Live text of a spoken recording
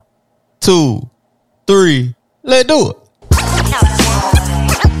2, 3. Let's do it.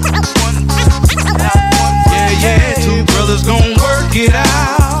 Yeah, two brothers gon' work it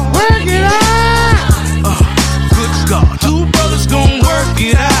out. Work it out. Good God, two brothers gon' work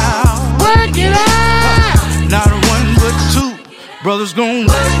it out. Work it out. Not one but two brothers gon'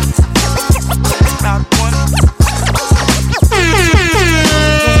 work. Not one.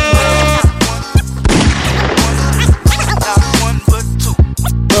 Not one but two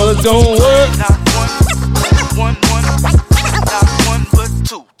Brothers gon' work. Not one. Not one but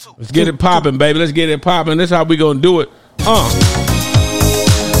two. Let's get it popping, baby. Let's get it popping. This is how we gonna do it.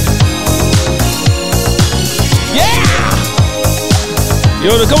 Yeah!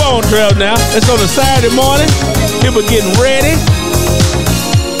 Yo, come on, Trev, now. It's on a Saturday morning. People getting ready.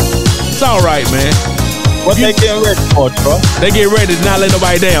 It's all right, man. What they getting ready for, bro? They get ready to not let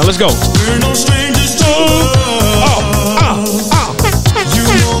nobody down. Let's go. We're no strangers to love. You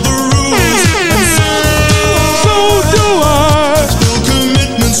know the rules, and So do I. no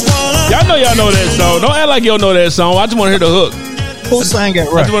commitments while Y'all know that song. Don't act like you don't know that song. I just want to hear the hook. Who sang it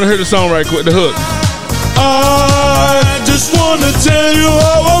I right? just want to hear the song right quick. The hook. I just want to tell you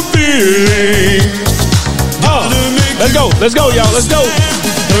how I'm feeling. Let's go. Let's go, y'all. Let's go.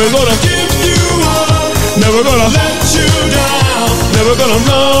 Never gonna Give you up, Never gonna let you down. Never gonna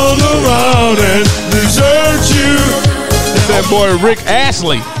run around and desert you. It's that boy Rick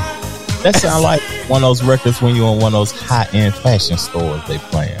Astley. That sound like one of those records when you're in one of those high-end fashion stores they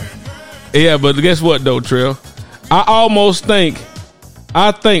playing. Yeah, but guess what though, Trill? I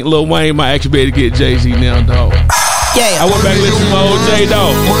think Lil Wayne might actually be able to get Jay-Z now, dog. Yeah. I went back and listened to my old J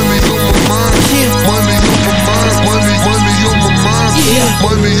Dog. Money on my mind. Money on my mind. Money on my mind.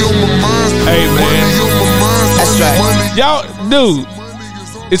 Money on my mind. Hey man, Money on my mind. That's right. y'all, dude,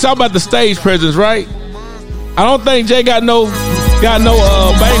 it's all about the stage presence, right? I don't think Jay got no bangers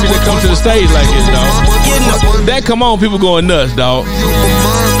that come to the stage like this, dog. That come on, people going nuts, dog.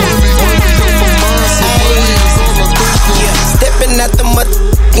 Stepping at the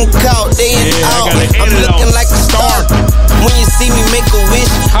motherfucking call, day and Yeah, I out. gotta I'm end it looking on like a star. When you see me make a wish,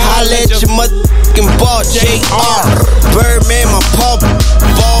 holla at your motherfucking ball, JR. Birdman, my pop,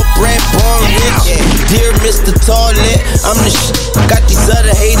 ball brand, born rich. Dear Mr. Toilet, I'm the shit. Got these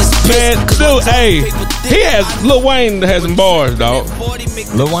other haters Man, pissed. dude, hey, Lil Wayne has some bars, dog.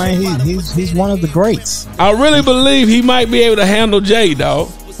 Lil Wayne, he's one of the greats. I really believe he might be able to handle Jay, dog.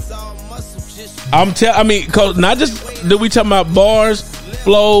 Cause not just that we talking about bars,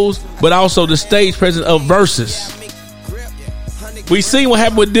 flows, but also the stage presence of verses. We seen what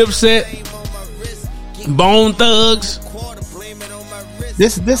happened with Dipset, Bone Thugs.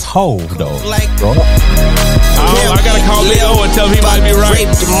 This Hove though, bro. I gotta call Leo and tell him he might be right.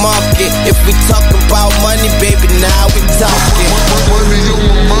 Rape the market. If we talking about money, baby, now we talking. Money on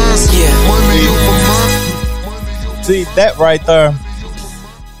my mind. Yeah. Money on my mind. See that right there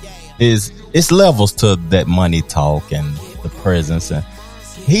it's levels to that money talk and the presence, and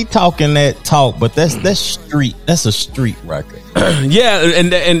he talking that talk, but that's street. That's a street record. Yeah,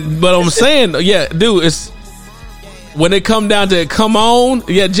 but I'm saying, yeah, dude, it's when it come down to it, come on,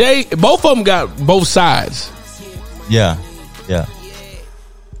 yeah, Jay, both of them got both sides. Yeah.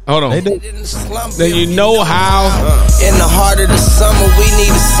 Hold on. They do. Then you know how. In the heart of the summer, we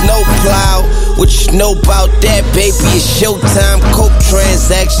need a snow plow. What you know about that, baby? It's showtime. Coke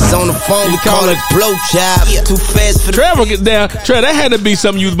transactions on the phone. We call it blowjob. Too fast for the Trevor get down. Trevor, that had to be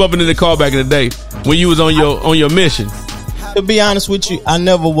something you was bumping in the car back in the day when you was on your mission. To be honest with you, I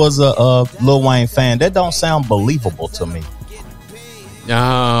never was a Lil Wayne fan. That don't sound believable to me.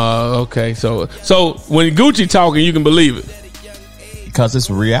 Okay. So when Gucci talking, you can believe it. Because it's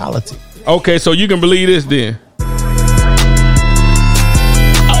reality. Okay, so you can believe this then.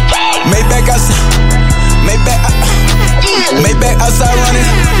 Maybach outside running.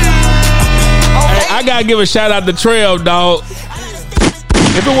 Hey, I gotta give a shout out to Trail, dog.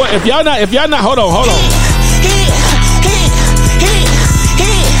 If y'all not, hold on.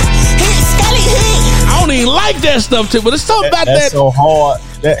 I don't even like that stuff too, but it's something about That's that. so hard.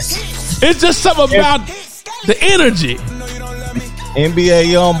 It's just something about the energy. NBA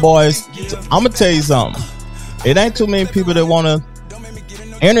young boys, I'm gonna tell you something. It ain't too many people that want to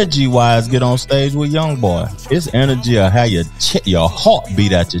energy wise get on stage with young boy. It's energy of how your heart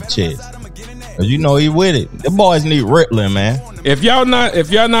beat out your chest. Cause you know he with it. The boys need rippling, man. If y'all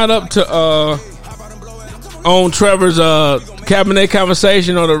not up to on Trevor's cabinet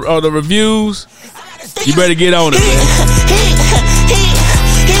conversation or the reviews, you better get on it, man.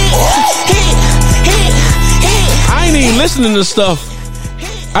 I ain't even listening to stuff.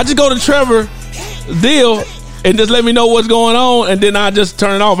 I just go to Trevor deal and just let me know what's going on, and then I just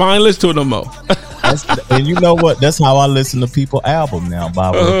turn it off. I ain't listen to it no more. And you know what? That's how I listen to people's album now.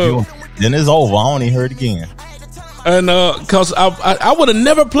 By review. Then it's over. I only heard it again. And cause I would have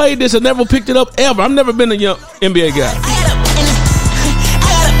never played this and never picked it up ever. I've never been a young NBA guy.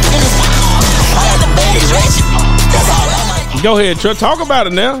 Go ahead, Trev. Talk about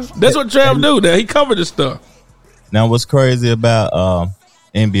it now. That's what Trev do. Now he covered this stuff. Now, what's crazy about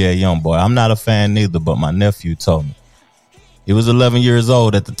NBA YoungBoy? I'm not a fan neither, but my nephew told me. He was 11 years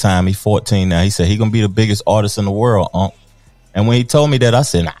old at the time. He's 14 now. He said he gonna be the biggest artist in the world. And when he told me that, I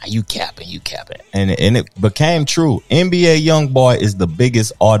said, "Nah, you capping." And it became true. NBA YoungBoy is the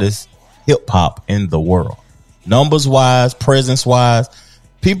biggest artist hip hop in the world, numbers wise, presence wise.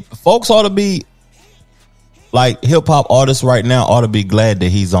 Folks ought to be like hip hop artists right now ought to be glad that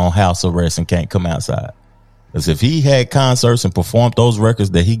he's on house arrest and can't come outside. Because if he had concerts and performed those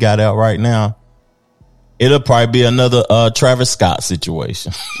records that he got out right now, it'll probably be another Travis Scott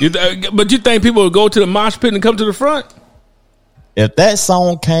situation. But you think people would go to the mosh pit and come to the front? If that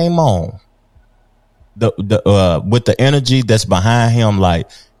song came on, with the energy that's behind him, like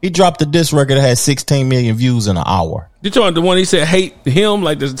he dropped a diss record that had 16 million views in an hour. You talking the one he said hate him,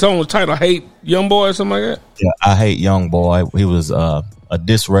 like the song was titled "Hate YoungBoy" or something like that? Yeah, I hate YoungBoy. He was a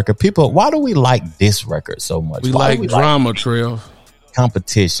diss record. People, why do we like diss records so much? We like drama, Trail.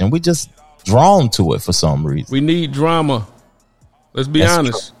 Competition. We just drawn to it for some reason. We need drama. Let's be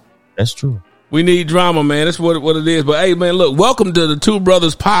honest. True. That's true. We need drama, man. That's what it is. But hey, man, look, welcome to the Two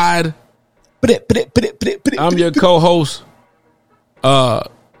Brothers Pod. I'm your co-host,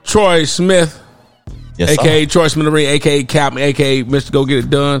 Troy Smith, aka Troy Smith the Ring, aka Captain, aka Mr. Go Get It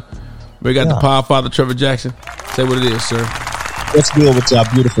Done. We got the Podfather Trevor Jackson. Say what it is, sir. What's good with y'all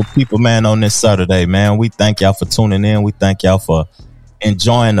beautiful people, man, on this Saturday, man? We thank y'all for tuning in. We thank y'all for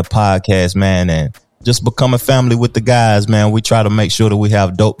enjoying the podcast, man, and just becoming family with the guys, man. We try to make sure that we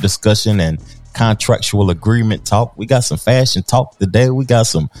have dope discussion and contractual agreement talk. We got some fashion talk today. We got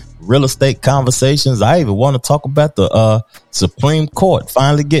some real estate conversations. I even want to talk about the Supreme Court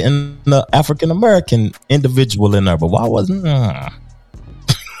finally getting the African American individual in there. But why wasn't?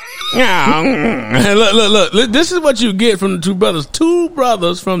 Look. This is what you get from the two brothers. Two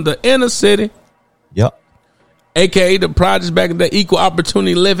brothers from the inner city. Yep. AKA the projects back in the equal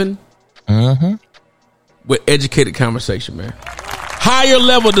opportunity living. Mm-hmm. With educated conversation, man. Higher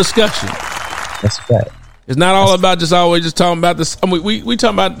level discussion. That's a fact. It's not all about just always just talking about this. I mean, we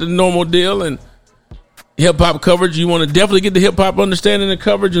talking about the normal deal and hip hop coverage. You want to definitely get the hip hop understanding and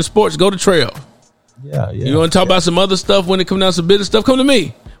coverage in sports, go to Trail. Yeah. You want to talk about some other stuff when it comes down to some business stuff, come to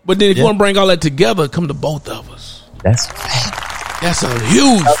me. But then if you want to bring all that together, come to both of us. That's a fact. That's a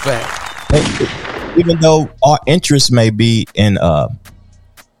huge fact. Even though our interests may be in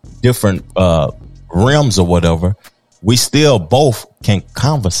different realms or whatever, we still both can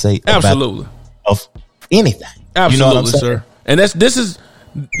conversate absolutely of anything. Absolutely, you know what I'm saying? Sir. And this is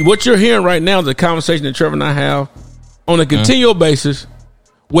what you're hearing right now, the conversation that Trevor and I have on a continual basis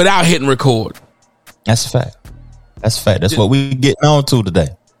without hitting record. That's a fact. That's a fact. That's what we getting on to today.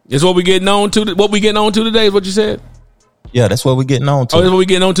 It's what we getting on to. What we getting on to today is what you said? Yeah, that's what we're getting on to. Oh, that's what we're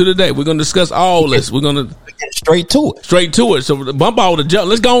getting on to today. We're going to discuss all this. We're going to get straight to it. Straight to it. So bump all the jump.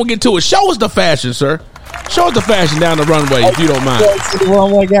 Let's go and get to it. Show us the fashion, sir. Show us the fashion down the runway if you don't mind. The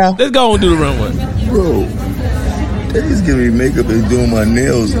runway guy. Let's go and do the runway. Bro, they just giving me makeup and doing my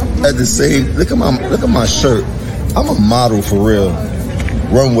nails at the same. Look at my shirt. I'm a model for real.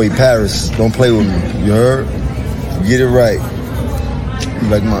 Runway Paris. Don't play with me. You heard? Get it right. You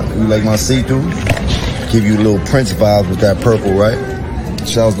like my see-through? Give you a little Prince vibe with that purple, right?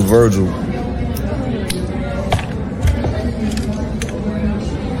 Shouts to Virgil.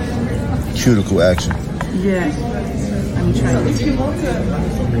 Cuticle action. Yeah. I'm trying to.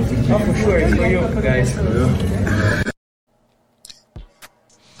 Oh, for sure. It's for you guys.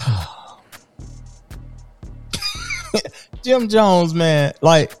 Jim Jones, man,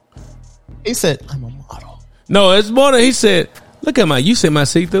 like he said, I'm a model. No, it's more than he said. Look at you say my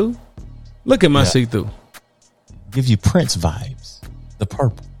see-through? Look at my see-through. Give you Prince vibes. The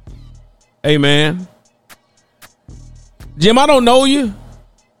purple. Hey, man. Jim, I don't know you.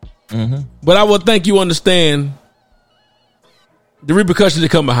 Mm-hmm. But I would think you understand the repercussions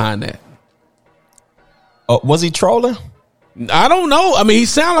that come behind that. Was he trolling? I don't know. I mean, he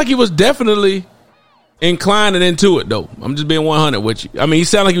sounded like he was definitely inclined and into it, though. I'm just being 100 with you. I mean, he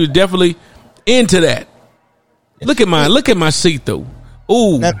sounded like he was definitely into that. Look at my see-through.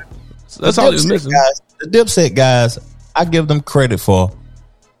 Ooh. Now, that's all he was missing. The Dipset guys, I give them credit for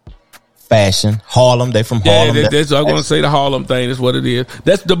fashion. Harlem, they from Harlem. Yeah, that's what I'm gonna say. The Harlem thing is what it is.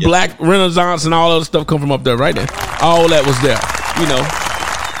 That's the Black Renaissance and all other stuff come from up there, right there. All that was there, you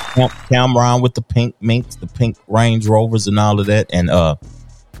know. Cameron with the pink minks, the pink Range Rovers, and all of that, and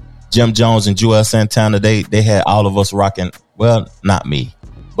Jim Jones and Joel Santana. They had all of us rocking. Well, not me,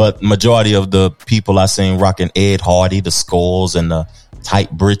 but majority of the people I seen rocking Ed Hardy, the skulls and the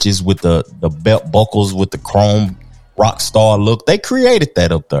tight breeches with the belt buckles with the chrome rock star look. They created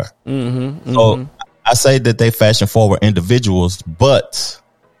that up there. So I say that they fashion forward individuals, but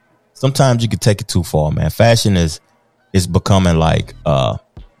sometimes you can take it too far, man. Fashion is becoming like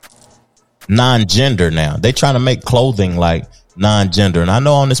non-gender now. They trying to make clothing like non-gender. And I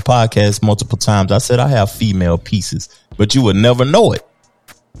know on this podcast multiple times I said I have female pieces, but you would never know it.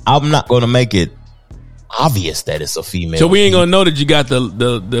 I'm not going to make it obvious that it's a female. So we ain't gonna know that you got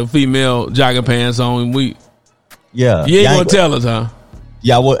the female jogging pants on. You ain't gonna tell us, huh?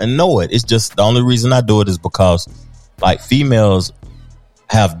 Yeah, I wouldn't know it. It's just the only reason I do it is because like females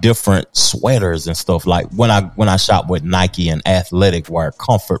have different sweaters and stuff. Like when I shop with Nike and athletic wear,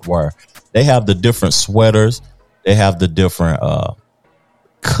 comfort wear, they have the different sweaters. They have the different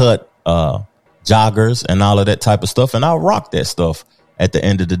cut joggers and all of that type of stuff. And I rock that stuff at the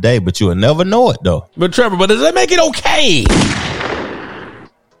end of the day, but you will never know it though. But Trevor, does that make it okay?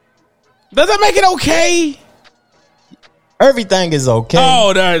 Does that make it okay? Everything is okay.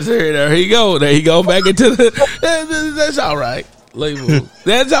 Oh, there you go. There you go. Back into the. That's all right. Label.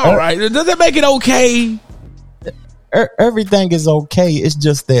 That's all right. Does that make it okay? Everything is okay. It's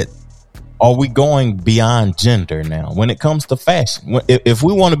just that, are we going beyond gender now when it comes to fashion? If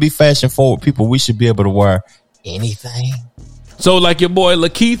we want to be fashion forward people, we should be able to wear anything. So like your boy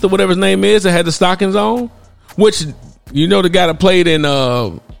Lakeith or whatever his name is that had the stockings on, which, you know, the guy that played in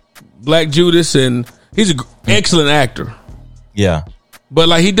Black Judas, and he's an excellent actor. Yeah. But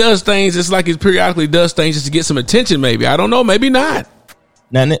like he does things, it's like he periodically does things just to get some attention maybe. I don't know, maybe not.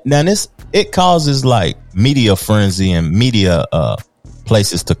 Now this, it causes like media frenzy and media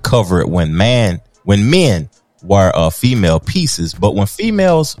places to cover it when men wear female pieces, but when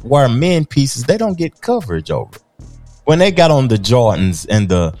females wear men pieces, they don't get coverage over it. When they got on the Jordans and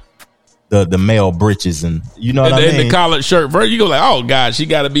the male breeches and you know what I mean, and the collared shirt, you go like, oh God, she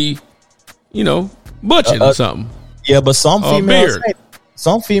got to be, you know, butching or something. Yeah, but some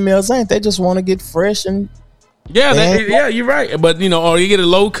females ain't. They just want to get fresh and yeah, you're right. But you know, or you get a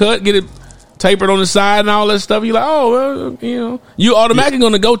low cut, get it tapered on the side and all that stuff. You're like, oh, well, you know, you automatically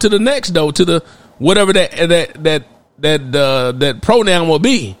going to go to the next though, to the whatever that pronoun will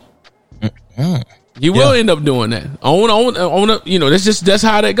be. You will end up doing that. On you know, that's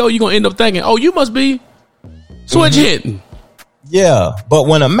how that go. You're gonna end up thinking, oh, you must be switch hitting. Yeah, but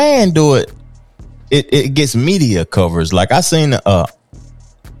when a man do it, it gets media coverage. Like I seen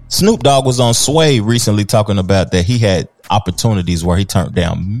Snoop Dogg was on Sway recently talking about that he had opportunities where he turned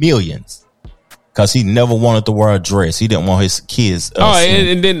down millions because he never wanted to wear a dress. He didn't want his kids.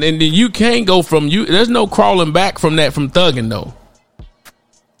 And then you can't go from you. There's no crawling back from that from thugging though.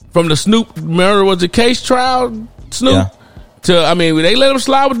 From the Snoop murder was a case trial, Snoop to they let him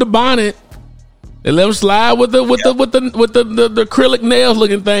slide with the bonnet. They let him slide with the acrylic nails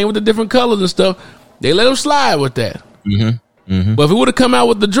looking thing with the different colors and stuff. They let him slide with that. But if he would have come out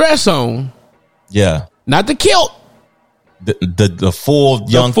with the dress on, not the kilt, the full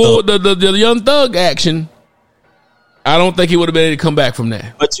young the young thug action, I don't think he would have been able to come back from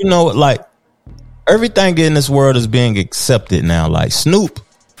that. But you know, like everything in this world is being accepted now. Like Snoop.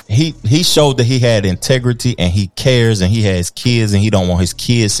 He showed that he had integrity and he cares and he has kids and he don't want his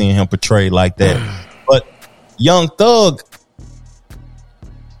kids seeing him portrayed like that. But Young Thug,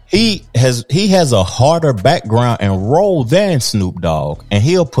 he has a harder background and role than Snoop Dogg, and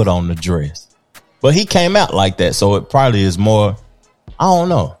he'll put on the dress. But he came out like that, so it probably is more. I don't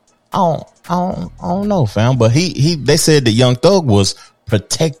know. I don't know, fam. But they said that Young Thug was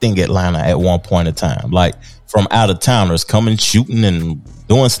protecting Atlanta at one point in time, like from out of towners coming shooting and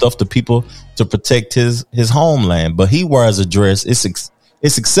doing stuff to people to protect his homeland. But he wears a dress.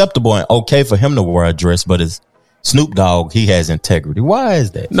 It's acceptable and okay for him to wear a dress, but it's Snoop Dogg, he has integrity. Why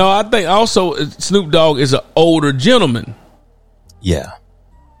is that? No, I think also Snoop Dogg is an older gentleman. Yeah.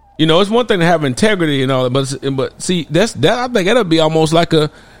 You know, it's one thing to have integrity and all that, but see, I think that'll be almost like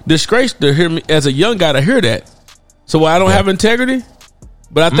a disgrace to hear me as a young guy to hear that. So I don't have integrity,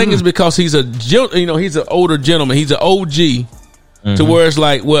 but I think it's because he's he's an older gentleman. He's an OG to where it's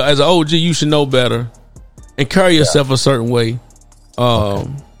like, well, as an OG, you should know better and carry yourself a certain way.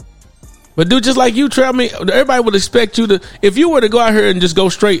 But dude, just like you, Trey, everybody would expect you to, if you were to go out here and just go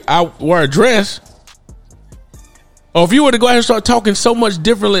straight out, wear a dress, Or if you were to go out and start talking so much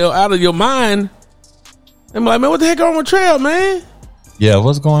differently or out of your mind, I'm like, man, what the heck wrong with Trail, man? Yeah,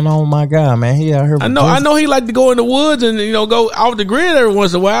 what's going on with my guy, man? He out here. I know he like to go in the woods and go off the grid every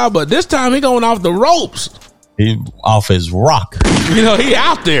once in a while, but this time he going off the ropes. He off his rock. He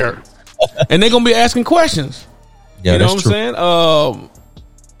out there, and they gonna be asking questions. Yeah, you know that's what true. I'm saying?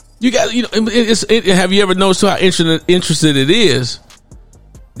 You got have you ever noticed how interested it is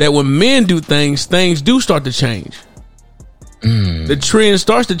that when men do things do start to change. The trend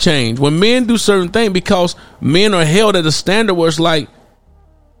starts to change when men do certain things because men are held at a standard where it's like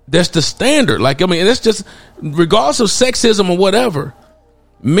that's the standard. Like, I mean, that's just regardless of sexism or whatever.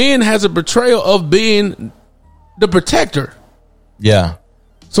 Men has a portrayal of being the protector. Yeah.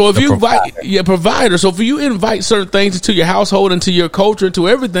 So if you invite provider, so if you invite certain things into your household, into your culture, into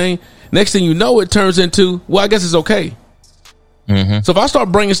everything, next thing you know, it turns into, well, I guess it's okay. Mm-hmm. So if I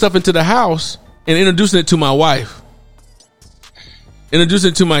start bringing stuff into the house and introducing it to my wife,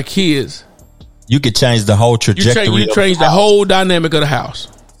 introducing it to my kids, you could change the whole trajectory. You change the whole dynamic of the house.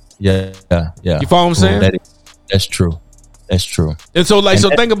 Yeah. You follow what I'm saying? That's true. That's true. And so,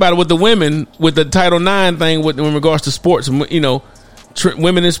 think about it with the women, with the Title IX thing, in regards to sports,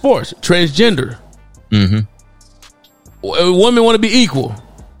 women in sports, transgender. Mm-hmm. Women want to be equal.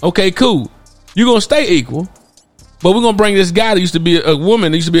 Okay, cool. You're going to stay equal, but we're going to bring this guy that used to be a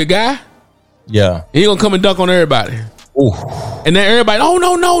woman, that used to be a guy. Yeah. He's going to come and dunk on everybody. Ooh. And then everybody, oh,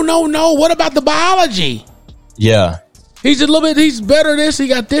 no. What about the biology? Yeah. He's he's better at this. He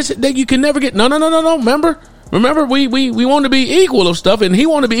got this that you can never get. No. Remember, we want to be equal of stuff, and he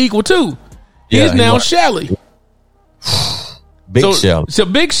want to be equal too. He's now Shelly. Shelly. So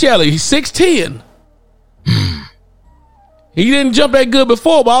Big Shelly, he's 6'10". He didn't jump that good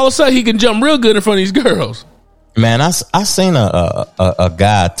before, but all of a sudden he can jump real good in front of these girls. Man, I seen a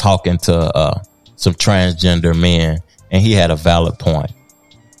guy talking to some transgender men, and he had a valid point.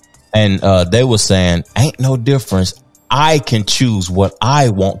 And they were saying, ain't no difference. I can choose what I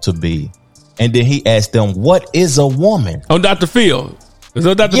want to be. And then he asked them, what is a woman? On Dr. Phil.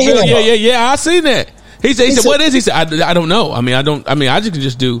 Phil? Yeah. I seen that. He said, what is? He said, I don't know. I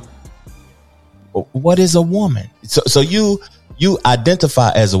just do. What is a woman? So you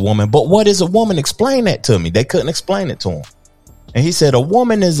identify as a woman, but what is a woman? Explain that to me. They couldn't explain it to him. And he said, a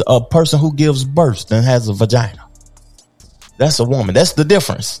woman is a person who gives birth and has a vagina. That's a woman. That's the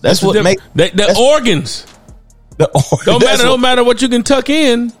difference. That's what makes the organs. Don't matter what you can tuck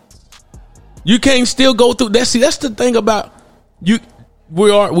in. You can't still go through that. See, that's the thing about you.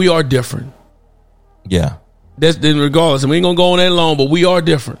 We are different. Yeah. That's regardless. And we ain't gonna go on that long, but we are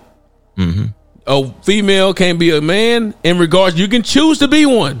different. Mm-hmm. A female can't be a man in regards. You can choose to be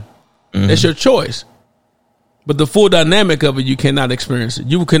one. Mm-hmm. That's your choice. But the full dynamic of it, you cannot experience it.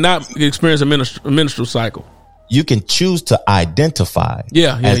 You cannot experience a menstrual cycle. You can choose to identify.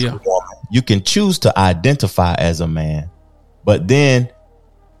 Yeah. A woman. You can choose to identify as a man, but then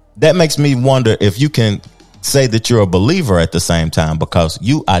that makes me wonder if you can say that you're a believer at the same time, because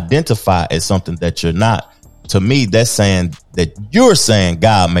you identify as something that you're not. To me, that's saying that you're saying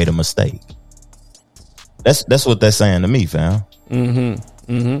God made a mistake. That's what they're saying to me, fam.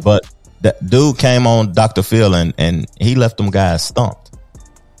 Mm-hmm. Mm-hmm. But that dude came on Dr. Phil and he left them guys stumped.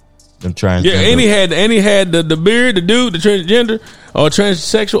 Them transgender. Yeah, and he had the beard, the dude, the transgender or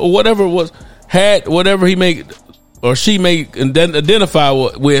transsexual or whatever it was, had whatever he made or she may identify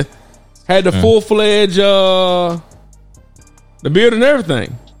with, had the full-fledged the beard and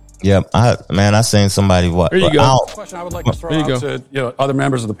everything. Yeah, I seen somebody what. There you go. Question I would like to throw out to other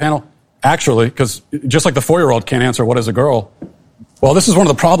members of the panel. Actually, because just like the 4-year-old can't answer what is a girl, well, this is one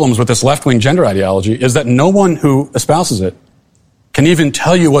of the problems with this left-wing gender ideology is that no one who espouses it can even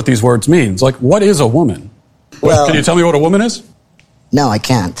tell you what these words mean. Like, what is a woman? Well, can you tell me what a woman is? No, I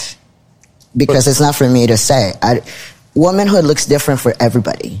can't. Because it's not for me to say. Womanhood looks different for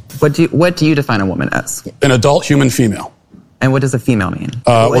everybody. What do you define a woman as? An adult human female. And what does a female mean?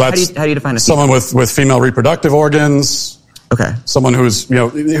 How do you define a female? Someone with female reproductive organs. Okay. Someone who's,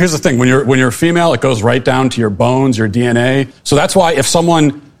 here's the thing. When you're female, it goes right down to your bones, your DNA. So that's why if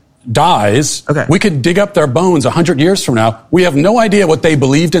someone dies, we could dig up their bones 100 years from now. We have no idea what they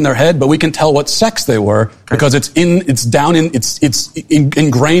believed in their head, but we can tell what sex they were because it's ingrained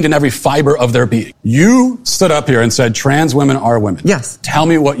in every fiber of their being. You stood up here and said trans women are women. Yes. Tell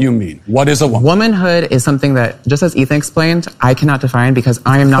me what you mean. What is a woman? Womanhood is something that, just as Ethan explained, I cannot define because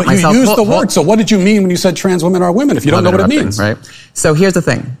I am not myself. But you used the word. So what did you mean when you said trans women are women if you don't know what it means? Right. So here's the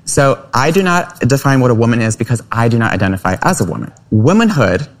thing. So I do not define what a woman is because I do not identify as a woman.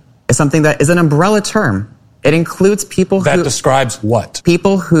 Womanhood is something that is an umbrella term. It includes people that describes what?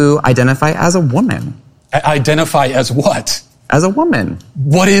 People who identify as a woman. Identify as what? As a woman.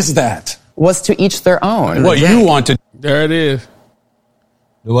 What is that? Was to each their own. What you want to. There it is.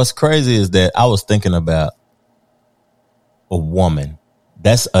 What's crazy is that I was thinking about a woman.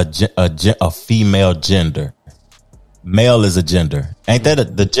 That's a female gender. Male is a gender. Ain't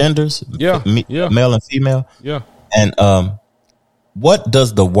that the genders? Yeah. Male and female. Yeah. And what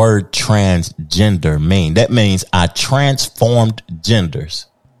does the word transgender mean? That means I transformed genders.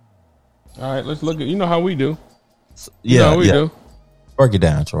 All right, let's look at. You know how we do. You know how we do. Break it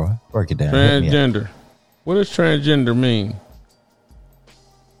down, Troy. Break it down. Transgender. What does transgender mean?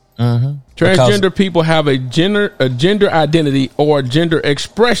 Mm-hmm. Transgender people have a gender identity or gender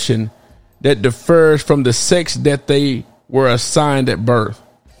expression that differs from the sex that they were assigned at birth.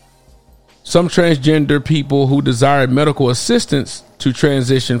 Some transgender people who desire medical assistance to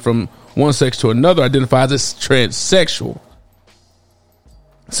transition from one sex to another identify as transsexual.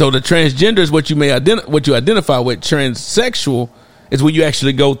 So the transgender is what you identify with. Transsexual is when you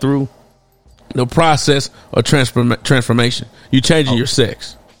actually go through the process of transformation. You changing your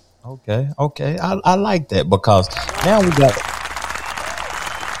sex. Okay. I like that because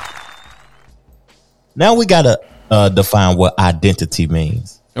now we got to define what identity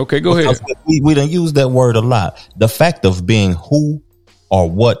means. Okay, go ahead. We done use that word a lot. The fact of being who or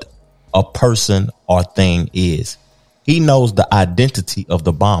what a person or thing is. He knows the identity of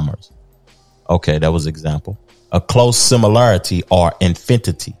the bombers. Okay, that was example. A close similarity or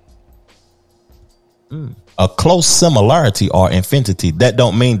infinity. A close similarity or infinity. That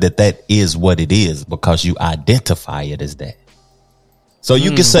don't mean that is what it is because you identify it as that. So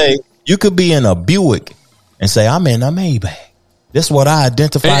you can say, you could be in a Buick and say, I'm in a Maybach. That's what I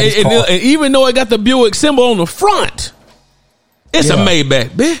identify as. And even though it got the Buick symbol on the front, it's a Maybach,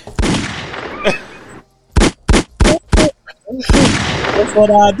 bitch. That's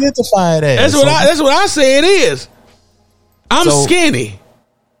what I identify it as. That's what I say it is. I'm skinny.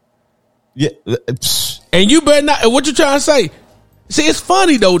 Yeah. And you better not. What you trying to say? See, it's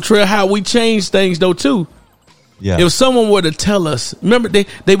funny though, Trey, how we change things though too. Yeah. If someone were to tell us, remember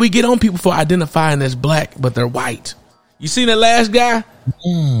we get on people for identifying as black, but they're white. You seen that last guy?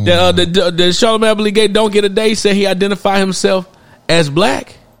 The Charlamagne Beverly Gay don't get a day said he identified himself as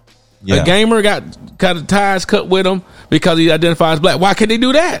black. Yeah. A gamer got kind of ties cut with him because he identifies black. Why can't they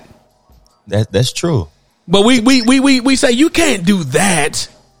do that? That's true. But we say you can't do that.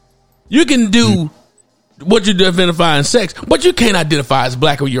 You can do what you identify in sex, but you can't identify as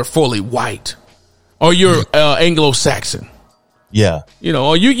black or you're fully white or you're Anglo-Saxon. Yeah. You know,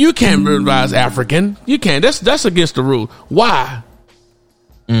 or you can't identify as African. You can't. That's against the rule. Why?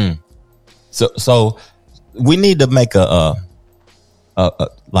 So we need to make a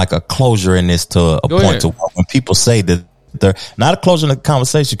closure in this to a point to when people say that they're not a closure in the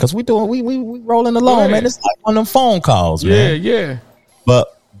conversation because we rolling along, man. It's like one of them phone calls, man. Yeah.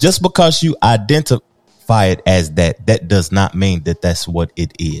 But just because you identify it as that does not mean that that's what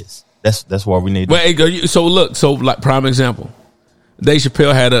it is. That's why we need. So like prime example, Dave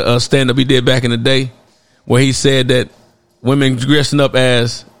Chappelle had a stand up he did back in the day where he said that women dressing up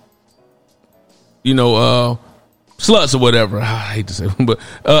as, sluts or whatever. I hate to say, but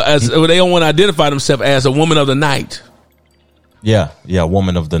as they don't want to identify themselves as a woman of the night. Yeah,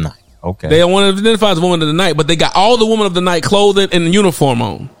 woman of the night. Okay. They don't want to identify as woman of the night, but they got all the woman of the night clothing and uniform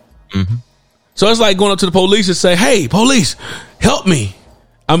on. Mm-hmm. So it's like going up to the police and say, "Hey, police, help me!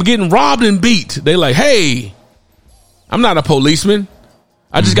 I'm getting robbed and beat." They like, "Hey, I'm not a policeman.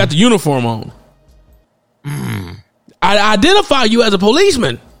 I just got the uniform on. I identify you as a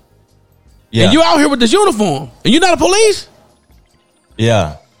policeman. Yeah. And you out here with this uniform, and you're not a police?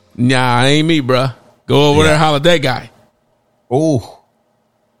 Yeah. Nah, ain't me, bruh. Go over there and holler at that guy."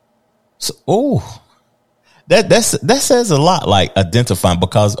 That says a lot, like identifying,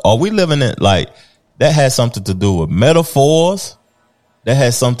 because are we living in like that has something to do with metaphors, that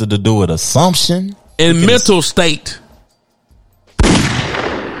has something to do with assumption and mental state.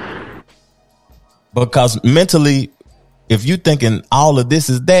 Because mentally, if you thinking all of this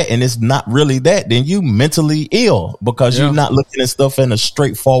is that and it's not really that, then you mentally ill because you're not looking at stuff in a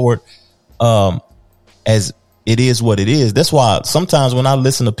straightforward as it is what it is. That's why sometimes when I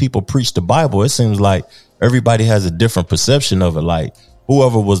listen to people preach the Bible, it seems like everybody has a different perception of it. Like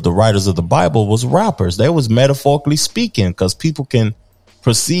whoever was the writers of the Bible was rappers. They was metaphorically speaking because people can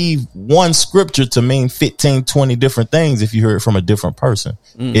perceive one scripture to mean 15, 20 different things if you hear it from a different person.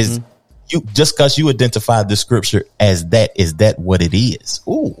 Mm-hmm. Is you just because you identified the scripture as that, is that what it is?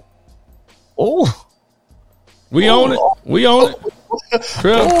 Ooh. We own it. We own it.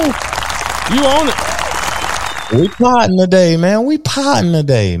 Trill, you own it. We potting today, man. We potting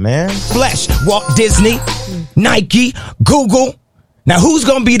today, man. Flesh, Walt Disney, Nike, Google. Now, who's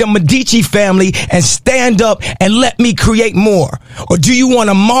going to be the Medici family and stand up and let me create more? Or do you want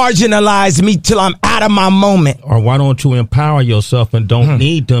to marginalize me till I'm out of my moment? Or why don't you empower yourself and don't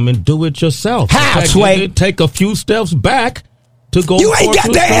need them and do it yourself? How, Sway? Take a few steps back to go. You ain't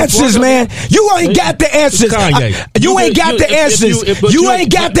got the answers, man. You ain't got the answers. You ain't got the answers. You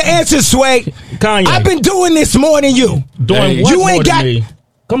ain't got the answers, Sway. Kanye. I've been doing this more than you. Doing what you more ain't than got. me?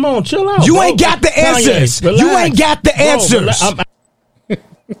 Come on, chill out. You bro. ain't got the answers. Kanye, you ain't got the answers.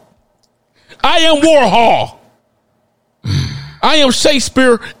 I am Warhol. I am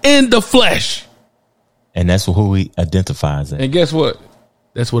Shakespeare in the flesh. And that's who he identifies as. And guess what?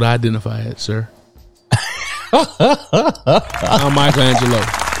 That's what I identify as, sir. I'm Michelangelo.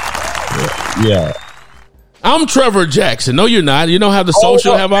 Yeah. I'm Trevor Jackson. No, you're not. You don't have the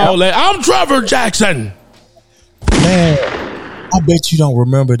social, have all that. I'm Trevor Jackson. Man, I bet you don't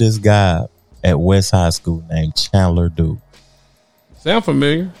remember this guy at West High School named Chandler Duke. Sound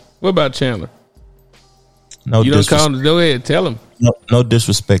familiar? What about Chandler? No, you don't call him. Go ahead, tell him. No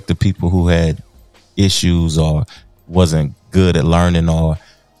disrespect to people who had issues or wasn't good at learning, or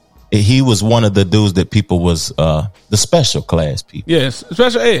he was one of the dudes that people was the special class people. Yes,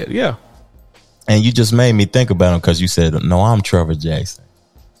 special ed. Yeah. And you just made me think about him because you said, "No, I'm Trevor Jackson."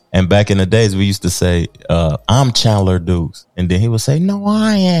 And back in the days, we used to say, "I'm Chandler Dukes," and then he would say, "No,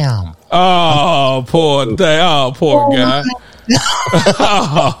 I am." Oh, poor thing. Oh, poor guy.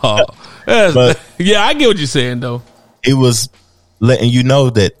 Yeah, I get what you're saying, though. He was letting you know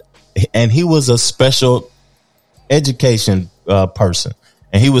that, and he was a special education person,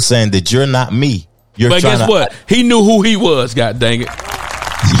 and he was saying that you're not me. But guess what? He knew who he was. God dang it!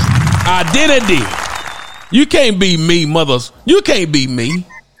 Identity. You can't be me, mothers. You can't be me.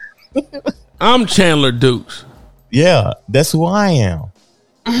 I'm Chandler Dukes. Yeah, that's who I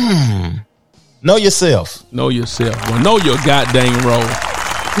am. Know yourself. Know yourself. Well, know your goddamn role.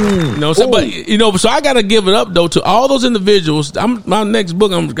 You know what I'm saying? But, you know, so I got to give it up, though, to all those individuals. My next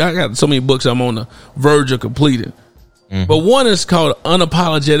book, I got so many books I'm on the verge of completing. But one is called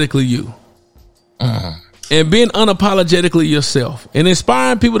Unapologetically You. And being unapologetically yourself. And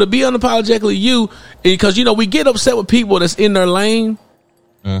inspiring people to be unapologetically you. Because, you know, we get upset with people that's in their lane.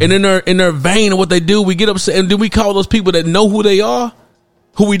 And in their vein of what they do. We get upset. And then we call those people that know who they are,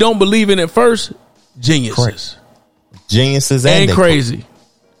 who we don't believe in at first, geniuses. Geniuses and crazy.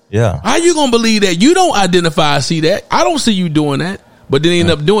 Yeah. How you gonna believe that? You don't identify, see that. I don't see you doing that. But then they end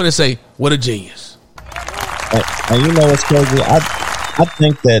up doing it and say, what a genius. And you know what's crazy? I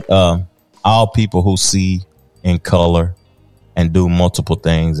think that all people who see in color and do multiple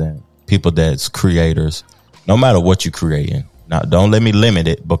things, and people that's creators, no matter what you're creating. Now, don't let me limit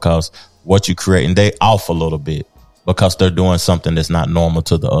it, because what you creating, they off a little bit because they're doing something that's not normal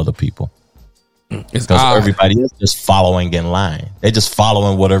to the other people. Because everybody is just following in line. They're just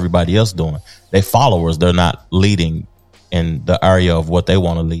following what everybody else doing. They followers. They're not leading in the area of what they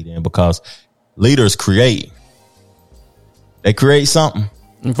want to lead in, because leaders create. They create something.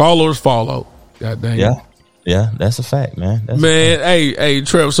 And followers follow. God dang. Yeah. Yeah, that's a fact, man. That's hey,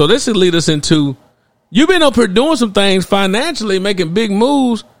 Trevor. So this will lead us into, you've been up here doing some things financially, making big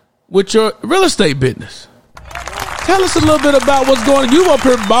moves with your real estate business. Tell us a little bit about what's going on. You up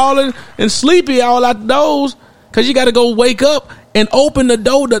here balling and sleepy all out the doors because you got to go wake up and open the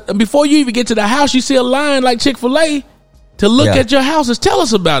door. Before you even get to the house, you see a line like Chick-fil-A to look at your houses. Tell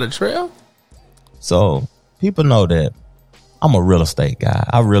us about it, Trev. So people know that I'm a real estate guy.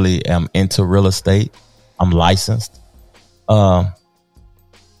 I really am into real estate. I'm licensed.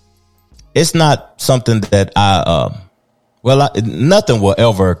 It's not something that nothing will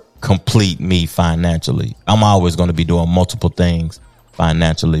ever complete me financially. I'm always going to be doing multiple things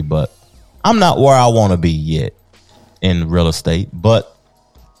financially, but I'm not where I want to be yet in real estate. But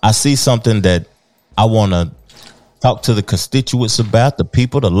I see something that I want to talk to the constituents about, the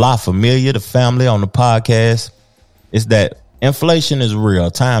people, the La Familia, the family on the podcast, is that inflation is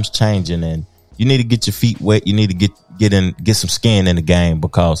real. Time's changing, and you need to get your feet wet. You need to get some skin in the game,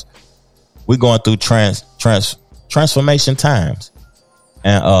 because we're going through transformation times.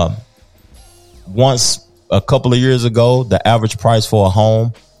 And once a couple of years ago, the average price for a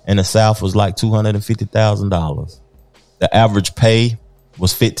home in the South was like $250,000. The average pay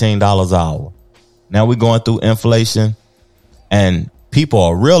was $15 an hour. Now we're going through inflation, and people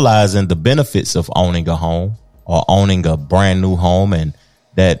are realizing the benefits of owning a home or owning a brand new home, and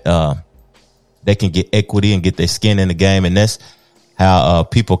that they can get equity and get their skin in the game. And that's how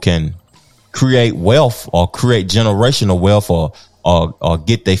people can create wealth or create generational wealth or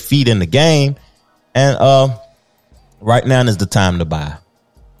get their feet in the game. And Right now is the time to buy.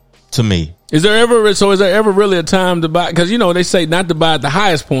 To me, is there ever really a time to buy? Because they say not to buy at the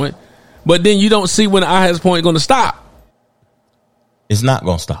highest point, but then you don't see when the highest point going to stop. It's not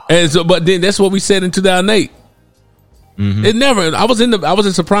going to stop. And so, but then that's what we said in 2008. Mm-hmm. It never. I was in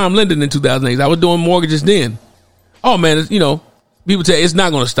subprime lending in 2008. I was doing mortgages then. Oh man, people say it's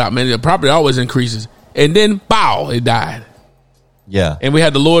not going to stop. Man, the property always increases, and then bow, it died. Yeah, and we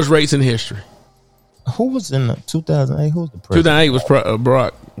had the lowest rates in history. Who was in 2008? Who was the president? 2008 was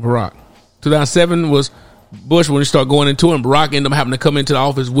Barack. 2007 was Bush when he started going into it, and Barack ended up having to come into the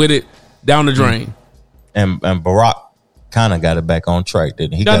office with it down the drain. And Barack kind of got it back on track,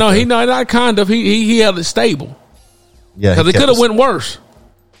 didn't he? Not kind of. He held it stable. Yeah, because it could have went worse.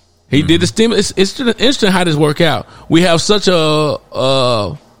 He did the stimulus. It's interesting how this work out. We have such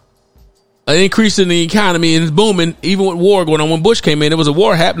an increase in the economy and it's booming, even with war going on. When Bush came in, there was a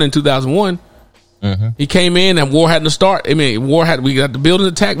war happening in 2001. Mm-hmm. He came in and war had to start. I mean, we got the building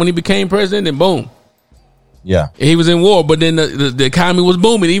attack when he became president, and boom. Yeah. He was in war, but then the economy was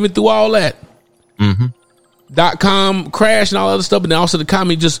booming even through all that. Mm-hmm. .com crash and all that other stuff, and then also the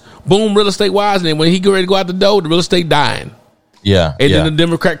economy just boom real estate wise, and then when he get ready to go out the door, the real estate dying. Yeah. And then the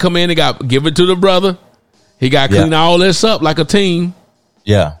Democrat come in and give it to the brother. He got to clean all this up like a team.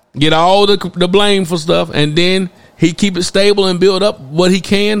 Yeah. Get all the blame for stuff, and then he keep it stable and build up what he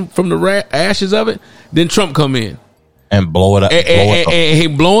can from the ashes of it. Then Trump come in and blow it up. And he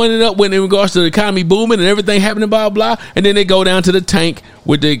blowing it up in regards to the economy booming and everything happening, blah blah. And then they go down to the tank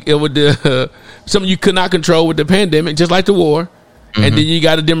with the something you could not control with the pandemic, just like the war. Mm-hmm. And then you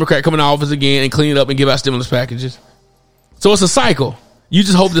got a Democrat coming to office again and clean it up and give out stimulus packages. So it's a cycle. You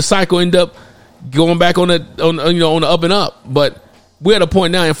just hope the cycle end up going back on the up and up. But we're at a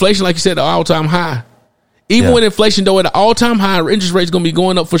point now. Inflation, like you said, the all time high. Even with inflation, though, at an all-time high, interest rates going to be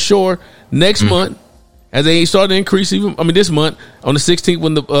going up for sure next month as they start to increase. This month on the 16th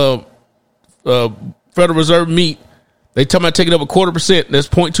when the Federal Reserve meet, they talking about taking up 0.25%. That's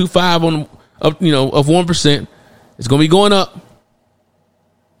 0.25 of 1%. It's going to be going up.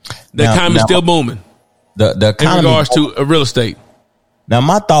 The economy is still booming. The economy in regards to real estate. Now,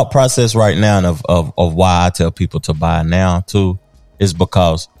 my thought process right now of why I tell people to buy now too is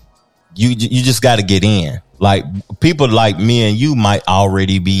because you just got to get in. Like people like me and you might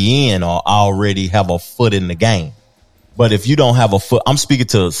already be in or already have a foot in the game. But if you don't have a foot, I'm speaking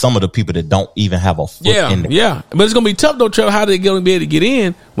to some of the people that don't even have a foot in the game. Yeah. But it's going to be tough though, Trevor. How they going to be able to get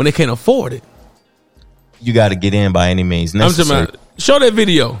in when they can't afford it? You got to get in by any means necessary. Show that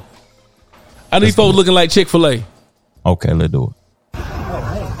video. I need folks looking like Chick-fil-A. Okay, let's do it.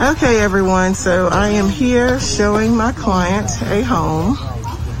 Okay, everyone. So I am here showing my client a home.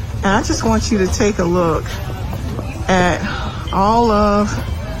 And I just want you to take a look at all of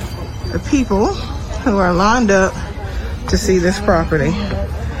the people who are lined up to see this property.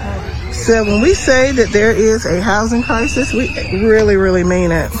 So when we say that there is a housing crisis, we really, really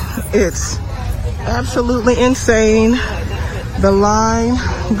mean it. It's absolutely insane. The line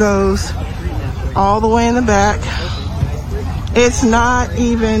goes all the way in the back. It's not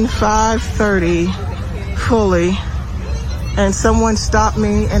even 5:30 fully. And someone stopped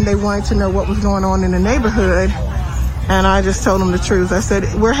me and they wanted to know what was going on in the neighborhood. And I just told them the truth. I said,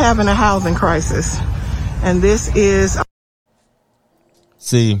 we're having a housing crisis. And this is...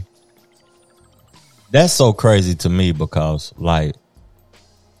 See, that's so crazy to me because, like,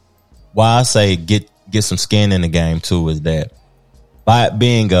 why I say get some skin in the game, too, is that by it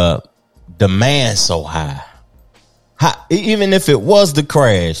being a demand so high, even if it was the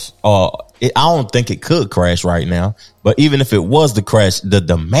crash, I don't think it could crash right now, but even if it was the crash, the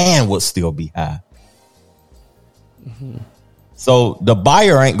demand would still be high. Mm-hmm. So the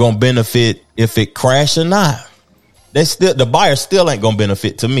buyer ain't gonna benefit if it crash or not. The buyer still ain't gonna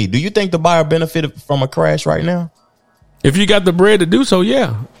benefit to me. Do you think the buyer benefited from a crash right now? If you got the bread to do so,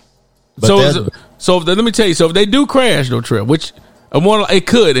 yeah. But let me tell you. So if they do crash, though, Trev, which it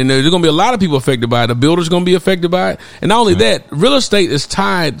could, and there's going to be a lot of people affected by it. The builder's going to be affected by it, and not only that, real estate is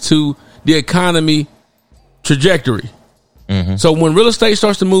tied to the economy trajectory. Mm-hmm. So when real estate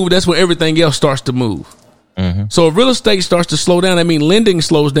starts to move, that's when everything else starts to move. Mm-hmm. So if real estate starts to slow down, that means lending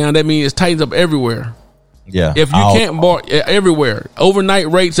slows down. That means it tightens up everywhere. Yeah. If you can't borrow everywhere, overnight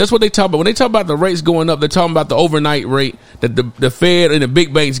rates, that's what they talk about. When they talk about the rates going up, they're talking about the overnight rate that the Fed and the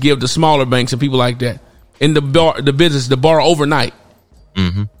big banks give the smaller banks and people like that in the business to borrow overnight.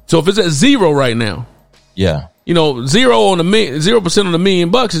 Mm-hmm. So if it's at zero right now, 0% on $1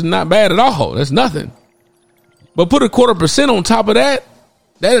 million is not bad at all. That's nothing. But put 0.25% on top of that,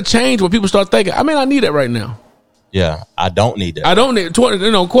 that'll change when people start thinking, I need that right now. Yeah, I don't need that. I don't need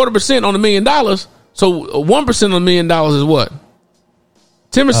 0.25% on $1 million. So 1% of $1 million is what?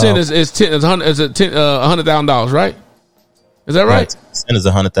 10% is $100,000, right? Is that right? 10% is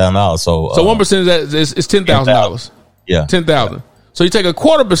 $100,000. So 1% is $10,000. Yeah, 10,000. So you take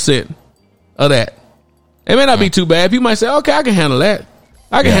 1/4% of that. It may not be too bad. People might say, "Okay, I can handle that.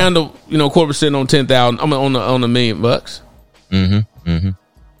 I can handle 1/4% on 10,000. I'm on $1 million."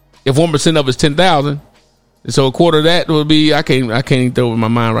 If 1% of it's 10,000, so 1/4 of that would be I can't even throw it in my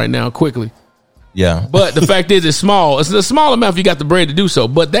mind right now quickly. Yeah, but the fact is, it's small. It's a small amount if you got the bread to do so.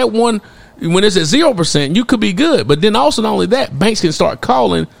 But that one, when it's at 0%, you could be good. But then also not only that, banks can start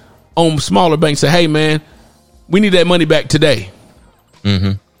calling on smaller banks. Say, "Hey, man, we need that money back today."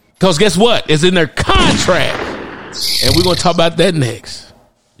 Because guess what? It's in their contract, and we're gonna talk about that next.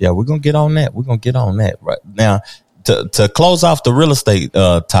 Yeah, we're gonna get on that. We're gonna get on that right now. To close off the real estate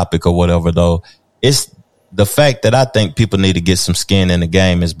topic or whatever, though, it's the fact that I think people need to get some skin in the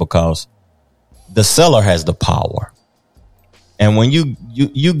game is because the seller has the power. And when you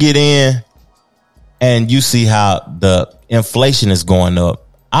get in and you see how the inflation is going up,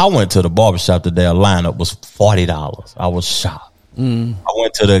 I went to the barbershop today, a lineup was $40. I was shocked. I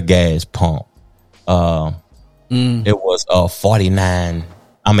went to the gas pump. It was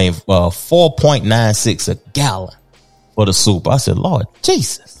 4.96 a gallon for the soup. I said, Lord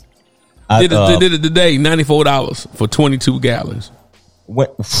Jesus. They did it today, $94 for 22 gallons.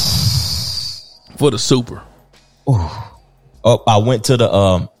 For the super. I went to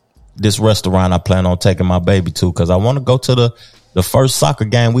the this restaurant I plan on taking my baby to because I want to go to the first soccer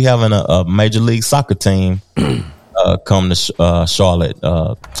game. We having a Major League Soccer team come to Charlotte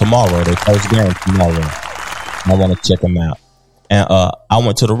tomorrow. Their first game tomorrow. I want to check them out. And I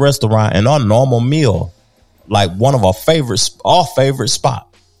went to the restaurant, and our normal meal, like one of our favorite spot,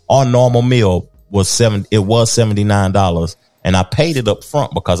 our normal meal was $79. And I paid it up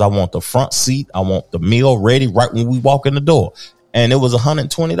front because I want the front seat. I want the meal ready right when we walk in the door. And it was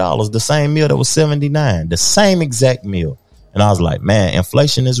 $120, the same meal that was $79, the same exact meal. And I was like, man,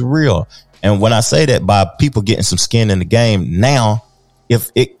 inflation is real. And when I say that, by people getting some skin in the game now, if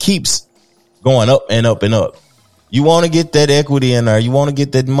it keeps going up and up and up, you want to get that equity in there. You want to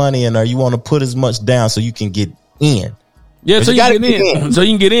get that money in there. You want to put as much down so you can get in. Yeah, so you can get in. So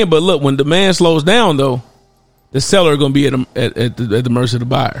you can get in. But look, when demand slows down, though, the seller is going to be at the mercy of the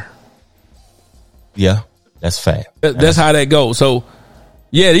buyer. Yeah, that's fact. That's how that goes. So,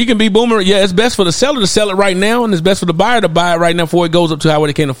 yeah, you can be boomer. Yeah, it's best for the seller to sell it right now, and it's best for the buyer to buy it right now before it goes up to how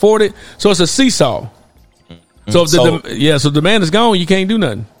they can't afford it. So it's a seesaw. So if so demand is gone, you can't do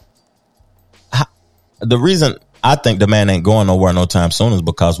nothing. The reason I think demand ain't going nowhere no time soon is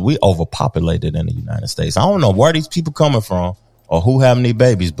because we overpopulated in the United States. I don't know where these people coming from or who having these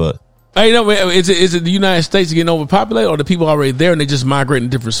babies, but hey, no, is it the United States getting overpopulated, or the people already there and they just migrating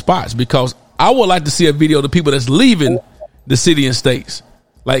to different spots? Because I would like to see a video of the people that's leaving the city and states,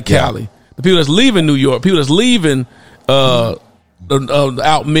 like Cali, the people that's leaving New York, people that's leaving out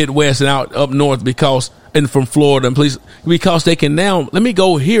Midwest and out up north and from Florida and because they can now let me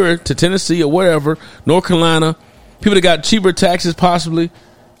go here to Tennessee or wherever, North Carolina. People that got cheaper taxes possibly,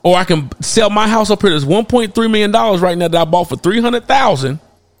 or I can sell my house up here. There's $1.3 million right now that I bought for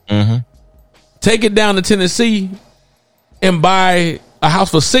 $300,000. Take it down to Tennessee and buy a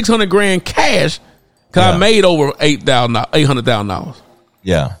house for $600,000 cash because I made over $800,000.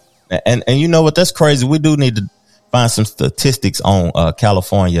 Yeah, and you know what? That's crazy. We do need to find some statistics on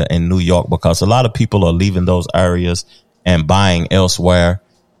California and New York because a lot of people are leaving those areas and buying elsewhere.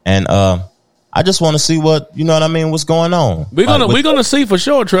 And I just want to see what's going on. We're gonna see for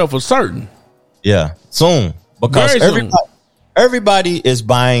sure, Trev, for certain. Yeah, soon because everybody is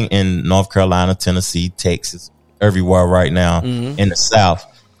buying in North Carolina, Tennessee, Texas, everywhere right now in the South,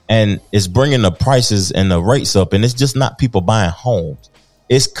 and it's bringing the prices and the rates up. And it's just not people buying homes;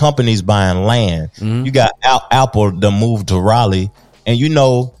 it's companies buying land. You got Apple that moved to Raleigh, and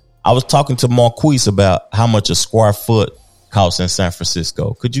I was talking to Marquise about how much a square foot costs in San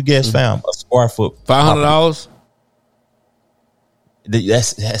Francisco. Could you guess, fam? A square foot, $500.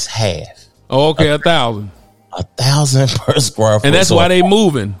 That's half. Oh, okay, $1,000. $1,000 per square foot, and that's why they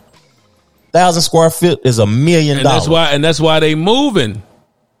moving. 1,000 square feet is $1 million. And that's why they moving.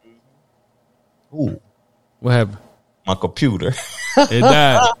 Ooh, what happened? My computer. It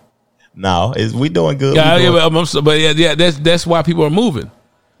died. No, we doing good. That's why people are moving.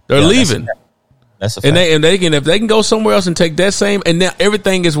 They're leaving. That's a fact. And if they can go somewhere else and take that same, and now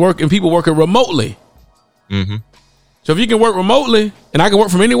everything is working. People working remotely. So if you can work remotely, and I can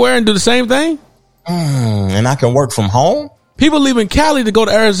work from anywhere and do the same thing. And I can work from home. People leaving Cali to go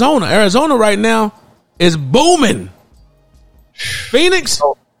to Arizona. Arizona right now is booming. Phoenix,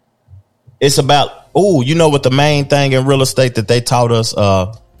 it's about. Oh, you know what the main thing in real estate that they taught us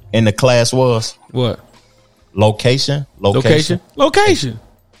in the class was? What? Location.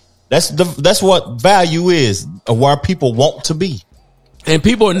 That's what value is, of where people want to be. And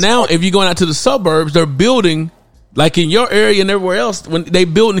people are now, if you're going out to the suburbs, they're building like in your area and everywhere else. When they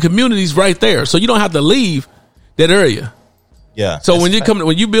building communities right there, so you don't have to leave that area. Yeah. So when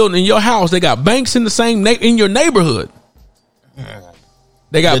you build in your house, they got banks in the same in your neighborhood.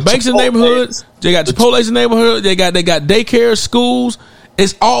 They got banks in the neighborhood. They got Chipotle's in the neighborhood. They got daycare, schools.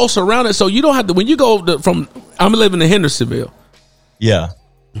 It's all surrounded. So you don't have to, when you go from, I'm living in Hendersonville. Yeah.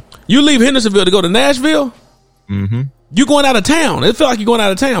 You leave Hendersonville to go to Nashville. Mm-hmm. You're going out of town. It feels like you're going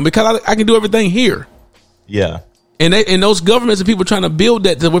out of town because I can do everything here. Yeah. And those governments and people trying to build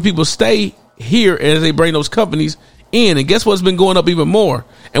that to where people stay here as they bring those companies in. And guess what's been going up even more?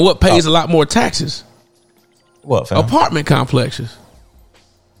 And what pays a lot more taxes? What, fam? Apartment complexes.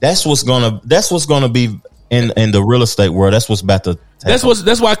 That's what's gonna be in the real estate world. That's what's about to.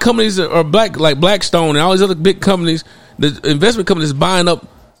 That's why companies are like Blackstone and all these other big companies, the investment companies, buying up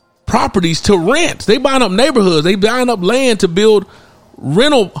properties to rent. They buying up neighborhoods. They buying up land to build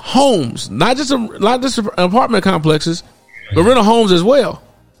rental homes, not just apartment complexes, but rental homes as well.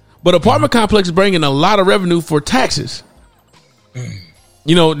 But apartment complexes bringing a lot of revenue for taxes.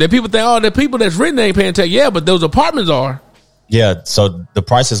 You know, that people think, oh, the people that's renting ain't paying tax. Yeah, but those apartments are. Yeah, so the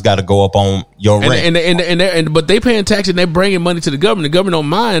prices got to go up on your rent. But they paying tax and they bringing money to the government. The government don't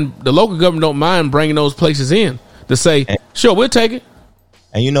mind. The local government don't mind bringing those places in to say, sure, we'll take it.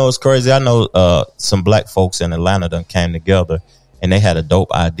 And you know, it's crazy. I know some black folks in Atlanta done came together and they had a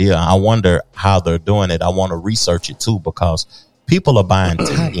dope idea. I wonder how they're doing it. I want to research it too, because people are buying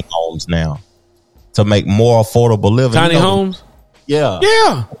tiny homes now to make more affordable living. Tiny homes? Yeah.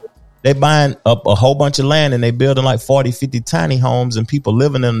 Yeah. They buying up a whole bunch of land and they building like 40, 50 tiny homes and people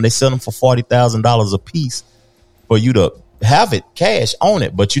living in them. They sell them for $40,000 a piece for you to have it cash on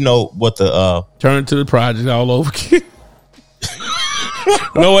it. But you know what the turn to the projects all over again.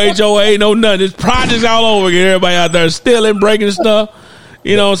 No HOA, no nothing. It's projects all over again. Everybody out there stealing, breaking stuff.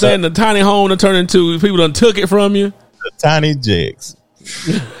 You know what I'm saying? The tiny home to turn into people done took it from you. The tiny jigs.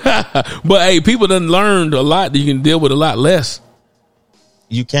 But hey, people done learned a lot that you can deal with a lot less.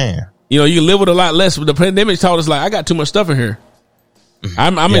 You can. You know, you can live with a lot less. But the pandemic taught us, like, I got too much stuff in here.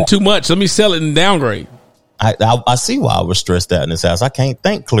 I'm in too much. Let me sell it and downgrade. I see why I was stressed out in this house. I can't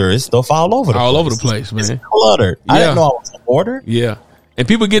think clear. It's stuff all over the place, man. It's cluttered. I didn't know I was ordered. Yeah. And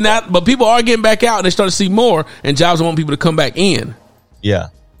people getting out, but people are getting back out and they start to see more, and jobs want people to come back in. Yeah.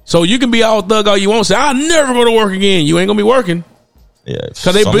 So you can be all thug all you want. Say, I'll never go to work again. You ain't gonna be working. Yeah.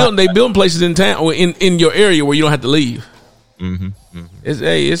 Because they building places in town or in your area where you don't have to leave. Mm-hmm.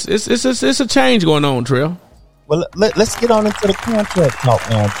 It's a change going on, Trail. Well, let's get on into the contract talk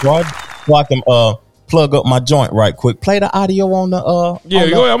now, George. So I can plug up my joint right quick. Play the audio on the go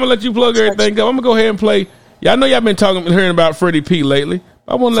ahead. I'm gonna let you plug everything up. I'm gonna go ahead and play. Yeah, I know y'all been hearing about Freddie P lately.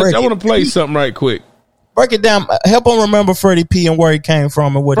 I want to play something right quick. Break it down. Help them remember Freddie P and where he came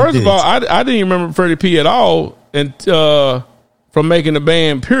from and what he did. First of all, I didn't even remember Freddie P at all, and from making the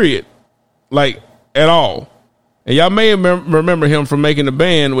band, period, like at all. And y'all may remember him from making the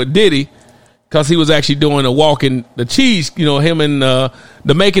band with Diddy, because he was actually doing a walking the cheese. You know, him and the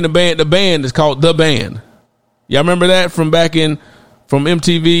making the band. The band is called The Band. Y'all remember that from back in. From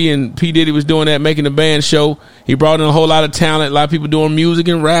MTV, and P. Diddy was doing that, making the band show. He brought in a whole lot of talent, a lot of people doing music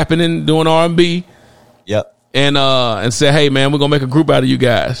and rapping and doing R&B. Yep. And said, hey, man, we're going to make a group out of you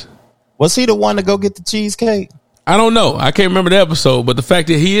guys. Was he the one to go get the cheesecake? I don't know. I can't remember the episode, but the fact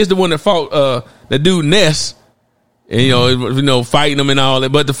that he is the one that fought that dude Ness, and, you know, fighting him and all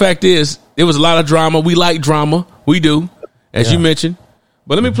that. But the fact is, it was a lot of drama. We like drama. We do, as you mentioned.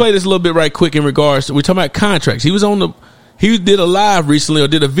 But let me play this a little bit right quick in regards to, we're talking about contracts. He did a live recently, or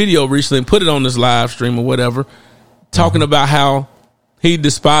did a video recently, and put it on this live stream or whatever, talking about how he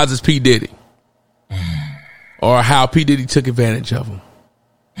despises P. Diddy, or how P. Diddy took advantage of him.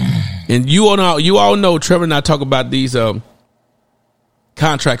 And you all know Trevor and I talk about these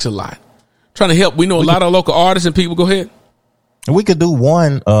contracts a lot, trying to help. We know a lot of local artists and people. Go ahead. We could do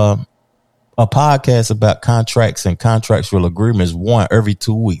one a podcast about contracts and contractual agreements every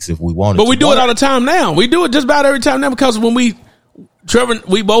 2 weeks if we wanted. But we do it all the time now. We do it just about every time now, because when Trevor,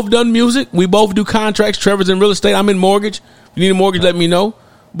 we both done music. We both do contracts. Trevor's in real estate. I'm in mortgage. If you need a mortgage, let me know.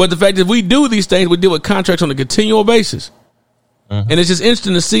 But the fact is, we do these things. We deal with contracts on a continual basis. And it's just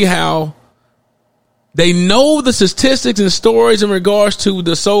interesting to see how they know the statistics and stories in regards to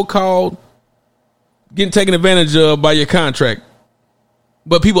the so-called getting taken advantage of by your contract.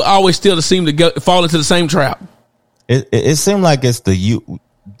 But people always still seem to fall into the same trap. It seems like it's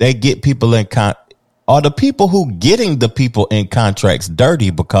they get people in are the people who getting the people in contracts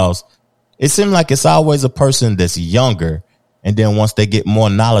dirty, because it seems like it's always a person that's younger, and then once they get more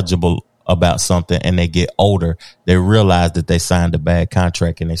knowledgeable about something and they get older, they realize that they signed a bad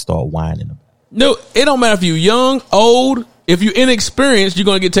contract and they start whining about it. No, it don't matter if you're young, old. If you're inexperienced, you're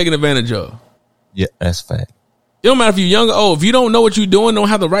gonna get taken advantage of. Yeah, that's fact. It don't matter if you're young or old. If you don't know what you're doing, don't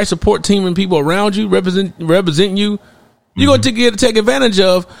have the right support team and people around you representing you, you're going to get take advantage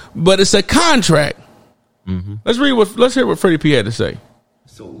of. But it's a contract. Let's hear what Freddie P had to say.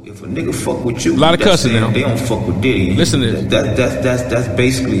 So if a nigga fuck with you, a lot of cussing now. They don't fuck with Diddy. Listen to this. That's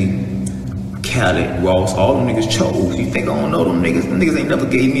basically Khaled, Ross, all them niggas chose. You think I don't know them niggas? Them niggas ain't never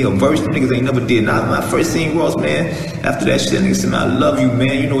gave me a verse. Them niggas ain't never did. Now, when I first seen Ross, man, after that shit, niggas said, man, I love you,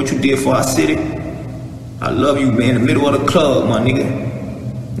 man. You know what you did for our city? I love you, man. In the middle of the club, my nigga.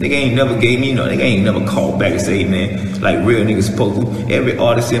 Nigga ain't never gave me, nigga ain't never called back and say, hey, man, like real niggas supposed to. Every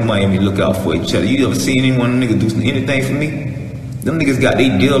artist in Miami look out for each other. You ever seen anyone nigga do anything for me? Them niggas got they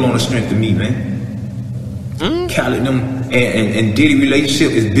deal on the strength of me, man. Khaled them and Diddy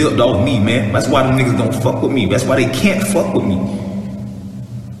relationship is built off me, man. That's why them niggas don't fuck with me. That's why they can't fuck with me.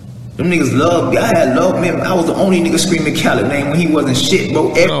 Them niggas love me. I had love, man. I was the only nigga screaming Khaled name when he wasn't shit, bro.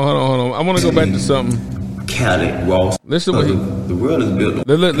 Hold on. I want to go back to something. Khaled, Ross. Listen what the world is built.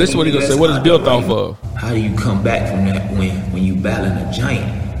 Listen what he gonna say. What is built off of? How do you come back from that when you battling a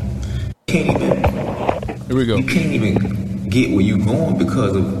giant? Can't even. Here we go. You can't even get where you going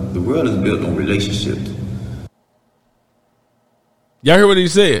because of the world is built on relationships. Y'all hear what he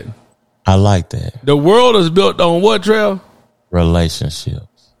said? I like that. The world is built on what, Trail?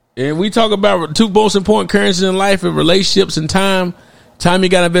 Relationships. And we talk about two most important currencies in life: and relationships and time. Time you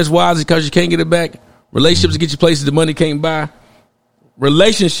gotta invest wisely because you can't get it back. Relationships get you places the money can't buy.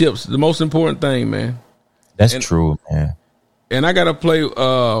 Relationships, the most important thing, man. That's true, man. And I gotta play.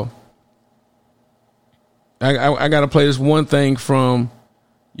 I gotta play this one thing from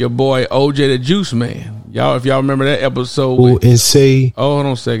your boy OJ the Juice Man. Y'all, if y'all remember that episode, and say, oh, hold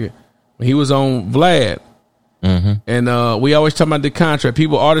on a second. When he was on Vlad. And we always talk about the contract.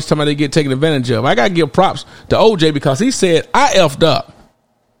 Artists talking about they get taken advantage of. I gotta give props to OJ because he said I effed up.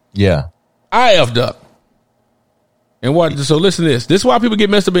 Yeah, I effed up. And what? So listen to this. This is why people get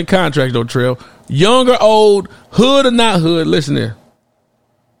messed up in contracts, though, Trail. Young or old, hood or not hood. Listen here.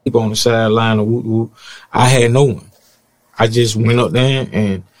 People on the sideline of whoop whoop. I had no one. I just went up there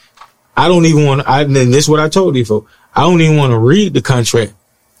and I don't even want. And this is what I told you for. I don't even want to read the contract.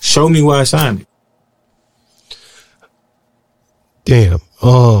 Show me why I signed it. Damn.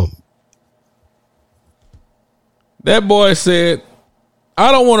 That boy said,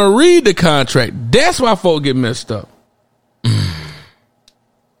 I don't want to read the contract. That's why folks get messed up.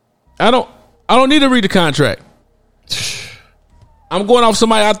 I don't need to read the contract. I'm going off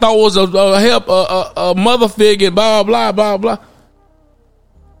somebody I thought was a mother figure, blah, blah, blah, blah.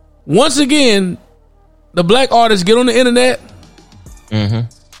 Once again, the black artists get on the internet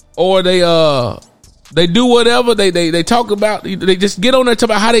or they do whatever they talk about. They just get on there talk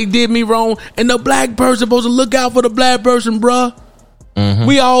about how they did me wrong, and the black person supposed to look out for the black person, bruh.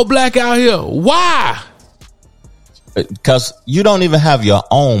 We all black out here. Why? Because you don't even have your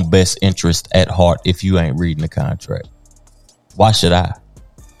own best interest at heart if you ain't reading the contract. Why should I?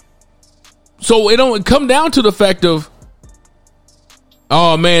 So it don't come down to the fact of,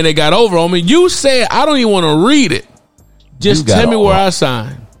 oh man, they got over on me. You said I don't even want to read it. Just tell me where I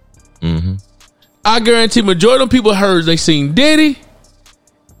signed. I guarantee majority of them people heard they seen Diddy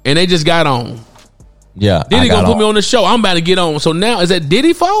and they just got on. Yeah, Diddy gonna put me on the show. I'm about to get on. So now is that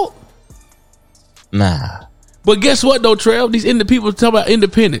Diddy fault? Nah. But guess what though, Trev? These people talk about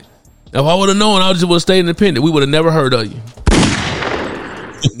independent. If I would have known, I just would have stayed independent. We would have never heard of you.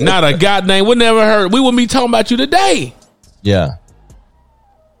 Not a goddamn. We never heard. We wouldn't be talking about you today. Yeah.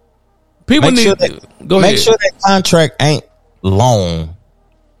 People need. Make sure that contract ain't long,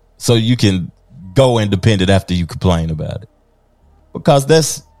 so you can go independent after you complain about it. Because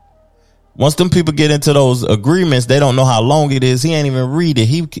that's once them people get into those agreements, they don't know how long it is. He ain't even read it.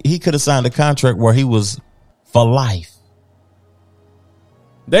 He could have signed a contract where he was for life.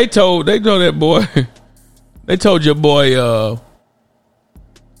 They told that boy. They told your boy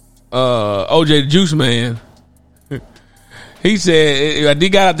OJ the Juice Man. He said he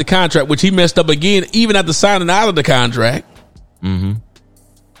got out the contract, which he messed up again, even after signing out of the contract.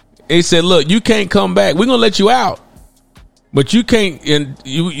 He said, "Look, you can't come back. We're gonna let you out, but you can't. And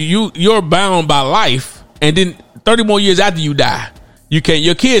you're bound by life. And then 30 more years after you die, you can't.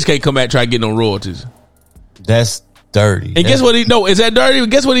 Your kids can't come back and try to get no royalties. That's dirty. And guess what he? No, is that dirty?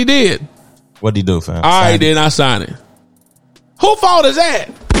 Guess what he did? What'd he do, fam? All right, then I signed it. Who fault is that?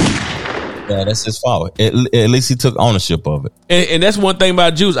 Yeah, that's his fault. At least he took ownership of it. And that's one thing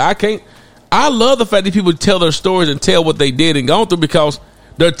about Jews. I love the fact that people tell their stories and tell what they did and gone through because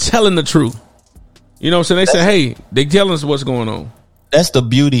they're telling the truth. You know what I'm saying? They say, hey, they telling us what's going on. That's the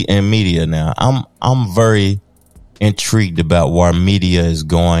beauty in media now. I'm very intrigued about where media is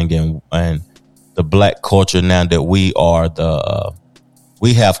going and the black culture now that we are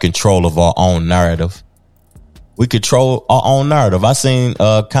we have control of our own narrative. We control our own narrative. I seen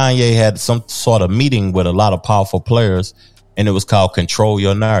Kanye had some sort of meeting with a lot of powerful players, and it was called Control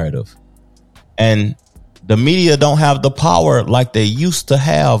Your Narrative. And the media don't have the power like they used to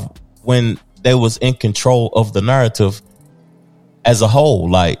have when they was in control of the narrative as a whole.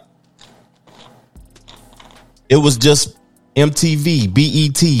 Like, it was just MTV,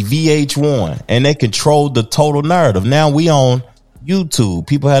 BET, VH1, and they controlled the total narrative. Now we on YouTube.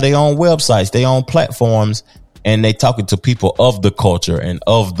 People have their own websites, their own platforms, and they talking to people of the culture and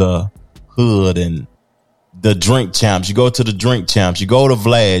of the hood and the drink champs. You go to the drink champs, you go to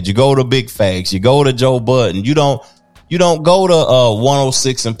Vlad, you go to Big Facts, you go to Joe Budden. You don't go to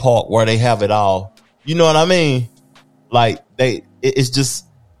 106 and Park where they have it all. You know what I mean? Like it's just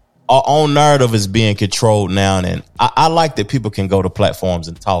our own narrative is being controlled now, and I like that people can go to platforms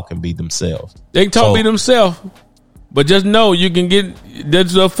and talk and be themselves. They can talk be themselves, but just know you can get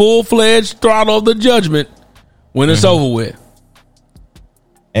there's a full-fledged throttle of the judgment when it's over with.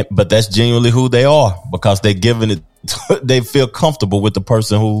 But that's genuinely who they are because they giving it. They feel comfortable with the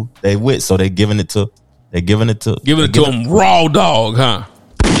person who they with, so they're giving it to them raw dog, huh?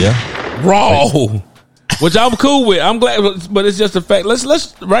 Yeah, raw, which I'm cool with. I'm glad, but it's just a fact.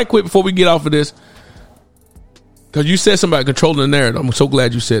 Let's right quick before we get off of this, because you said something about controlling the narrative. I'm so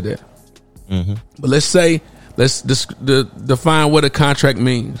glad you said that. Mm-hmm. But let's define what a contract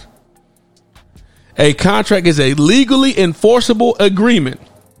means. A contract is a legally enforceable agreement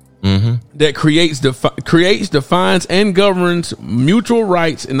that creates, defines, and governs mutual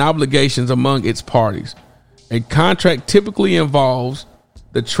rights and obligations among its parties. A contract typically involves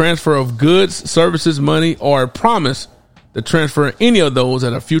the transfer of goods, services, money, or a promise to transfer any of those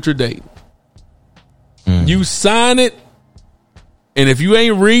at a future date. You sign it, and if you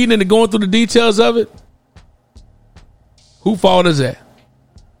ain't reading and going through the details of it, who fault is that?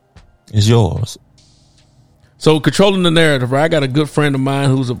 It's yours. So controlling the narrative, right? I got a good friend of mine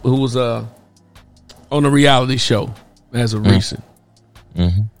who was on a reality show as of recent.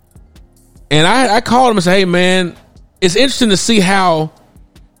 Mm-hmm. And I called him and said, hey man, it's interesting to see how,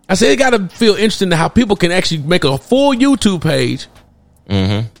 I said, it got to feel interesting to how people can actually make a full YouTube page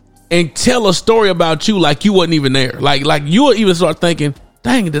and tell a story about you like you wasn't even there. Like you would even start thinking,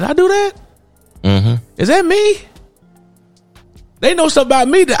 dang, did I do that? Is that me? They know stuff about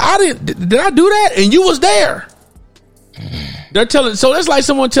me that I didn't. Did I do that? And you was there. They're telling. So that's like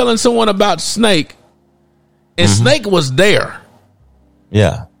someone telling someone about Snake, and Snake was there.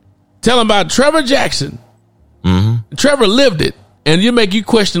 Yeah. Telling about Trevor Jackson. Trevor lived it, and you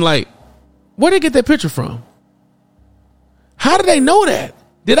question like, where did they get that picture from? How did they know that?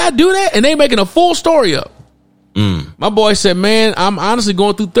 Did I do that? And they making a full story up. My boy said, man, I'm honestly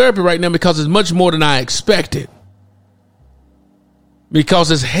going through therapy right now because it's much more than I expected.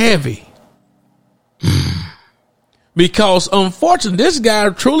 Because it's heavy. Because unfortunately, this guy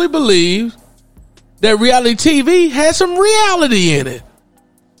truly believes that reality TV has some reality in it.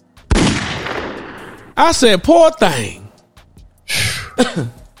 I said, poor thing.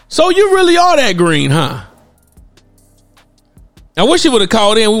 So you really are that green, huh? I wish he would have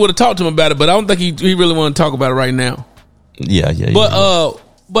called in. We would have talked to him about it, but I don't think he really want to talk about it right now. Yeah.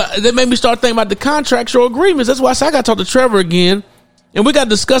 But that made me start thinking about the contractual agreements. That's why I said I got to talk to Trevor again. And we got to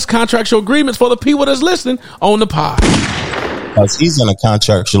discuss contractual agreements for the people that's listening on the pod. Because he's in a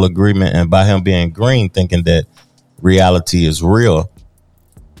contractual agreement, and by him being green, thinking that reality is real,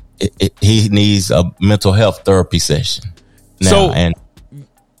 he needs a mental health therapy session. So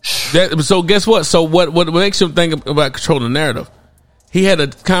guess what? So what makes him think about controlling the narrative? He had a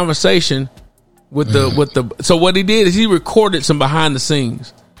conversation with the. So what he did is he recorded some behind the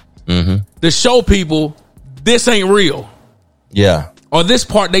scenes to show people this ain't real. Yeah. Or this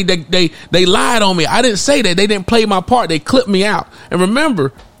part, they lied on me. I didn't say that. They didn't play my part. They clipped me out. And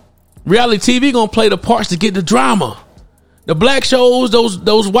remember, reality TV gonna play the parts to get the drama. The black shows,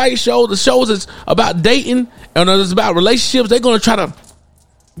 those white shows, the shows that's about dating and it's about relationships, they're gonna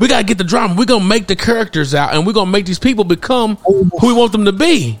we gotta get the drama. We're gonna make the characters out, and we're gonna make these people become who we want them to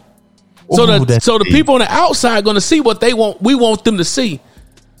be. So the people on the outside are gonna see what we want them to see.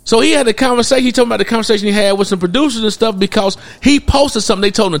 So he had a conversation. He told me about the conversation he had with some producers and stuff because he posted something.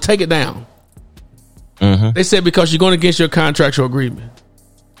 They told him to take it down. They said because you're going against your contractual agreement.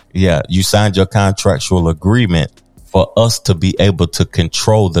 Yeah, you signed your contractual agreement for us to be able to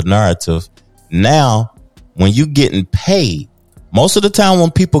control the narrative. Now, when you getting paid, most of the time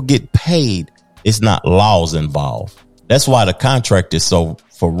when people get paid, it's not laws involved. That's why the contract is so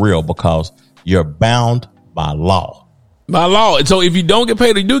for real, because you're bound by law. By law. And so if you don't get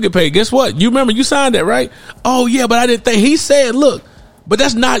paid or you do get paid, guess what? You remember you signed that, right? Oh, yeah, but I didn't think. He said, look, but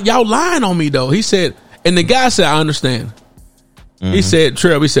that's not, y'all lying on me, though. He said, and the guy said, I understand. He said,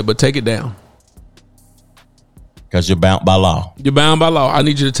 Trev, he said, but take it down. Because you're bound by law. You're bound by law. I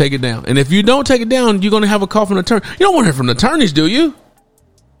need you to take it down. And if you don't take it down, you're going to have a call from an attorney. You don't want to hear from the attorneys, do you?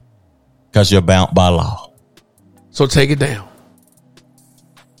 Because you're bound by law. So take it down.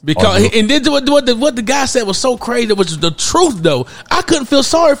 Because and then what the guy said was so crazy, which is the truth, though. I couldn't feel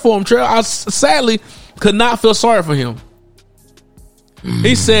sorry for him, Trev. I sadly could not feel sorry for him.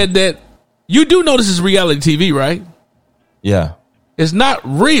 He said that you do know this is reality TV, right? Yeah. It's not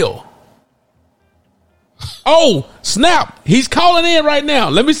real. Oh, snap. He's calling in right now.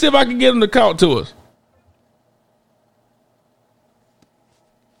 Let me see if I can get him to call to us.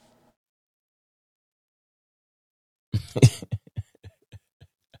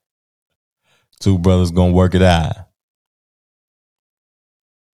 Two brothers gonna work it out.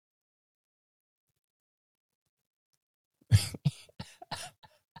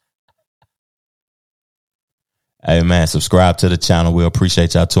 Hey man, subscribe to the channel. We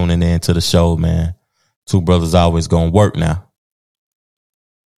appreciate y'all tuning in to the show, man. Two brothers always gonna work now.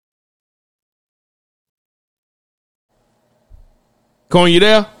 Corn, you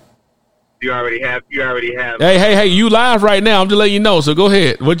there? You already have. Hey, you live right now. I'm just letting you know. So go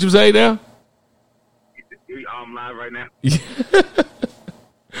ahead. What'd you say there? I'm live right now.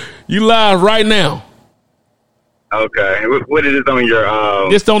 You live right now. Okay. What is this on your?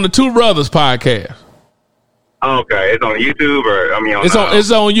 It's on the Two Brothers podcast. Okay, it's on YouTube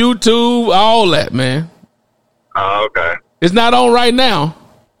it's on YouTube, all that, man. Oh, okay. It's not on right now.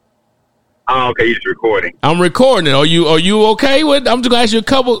 Oh, okay, you're just recording. I'm recording it. Are you okay with? I'm just gonna ask you a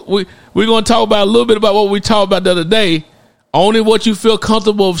couple. We're gonna talk about a little bit about what we talked about the other day. Only what you feel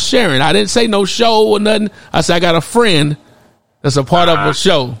comfortable of sharing. I didn't say no show or nothing. I said I got a friend that's a part of a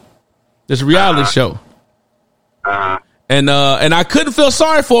show. This reality show. And I couldn't feel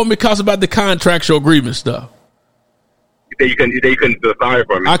sorry for him because about the contractual agreement stuff. You couldn't feel sorry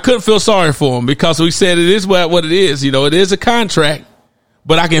for me. I couldn't feel sorry for him because we said it is what it is. You know, it is a contract,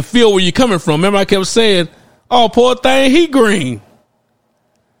 but I can feel where you're coming from. Remember, I kept saying, "Oh, poor thing, he green."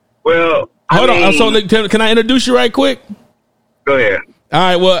 Well, hold on. So, can I introduce you right quick? Go ahead. All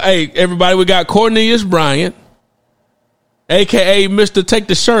right. Well, hey, everybody, we got Cornelius Bryant, aka Mr. Take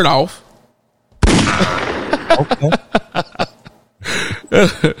the Shirt Off. Okay.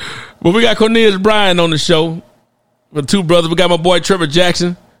 Well, we got Cornelius Bryant on the show. The Two Brothers. We got my boy Trevor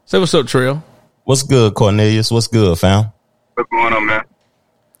Jackson. Say what's up, Trail. What's good, Cornelius? What's good, fam? What's going on, man?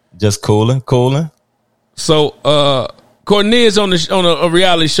 Just cooling. So, Cornelius on a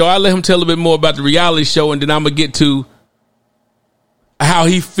reality show. I'll let him tell a bit more about the reality show, and then I'm gonna get to how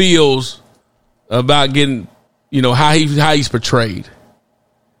he feels about getting, how he's portrayed.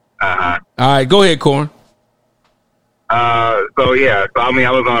 All right, go ahead, Corn. I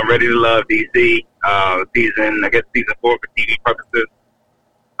was on Ready to Love DC season 4 for TV purposes.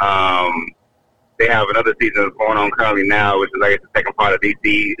 They have another season that's going on currently now, which is, I guess, the second part of DC.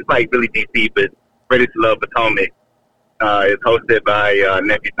 It's like really DC, but Ready to Love Potomac. It's hosted by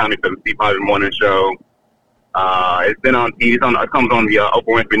nephew Tommy from the Steve Harvey Morning Show. It's been on TV. It comes on the Oprah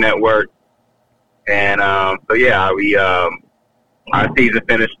Winfrey Network. And our season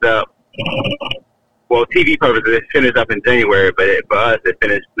finished up. Well, TV purposes, it finished up in January, but for us, it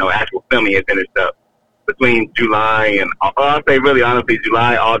finished, actual filming, it finished up between July and, I'll say really honestly,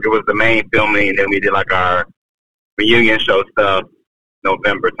 July, August was the main filming, and then we did like our reunion show stuff,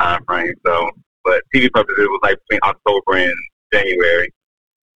 November time frame. So, but TV purposes, it was like between October and January.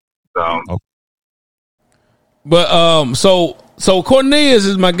 So. But, so Cornelius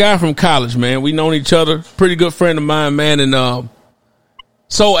is my guy from college, man. We known each other, pretty good friend of mine, man, and,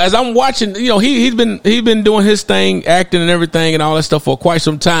 so as I'm watching, he's been doing his thing, acting and everything and all that stuff for quite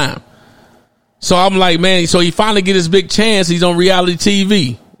some time. So I'm like, man, so he finally get his big chance. He's on reality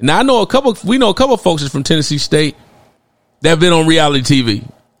TV. Now we know a couple of folks from Tennessee State that have been on reality TV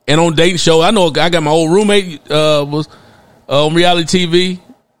and on dating show. I got my old roommate was on reality TV.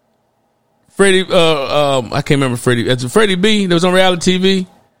 Freddie, I can't remember Freddie. It's Freddie B. that was on reality TV.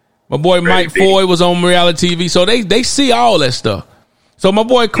 My boy Mike Foy was on reality TV. So they see all that stuff. So my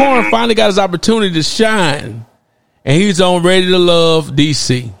boy Corn finally got his opportunity to shine, and he's on Ready to Love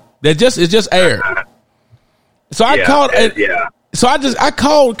DC. It's just aired. So I called. So I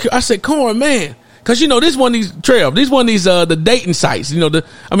called. I said, Corn, man, because this one of these the dating sites.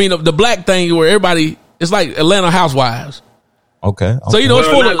 The black thing where everybody, it's like Atlanta Housewives. Okay. So it's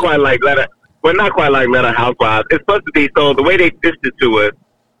full not of quite like Atlanta. Well, not quite like Atlanta Housewives. It's supposed to be. So the way they pitched it to us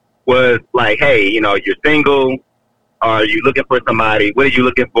was like, hey, you're single. Are you looking for somebody? What are you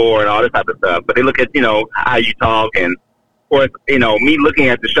looking for? And all this type of stuff. But they look at, how you talk. And, of course, me looking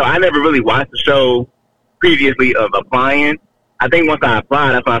at the show, I never really watched the show previously of applying. I think once I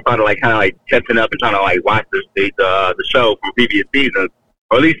applied, that's when I started, kind of catching up and trying to, watch the show from previous seasons,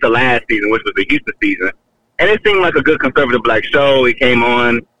 or at least the last season, which was the Houston season. And it seemed like a good conservative black show. It came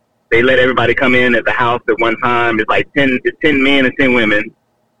on. They let everybody come in at the house at one time. It's 10 men and 10 women.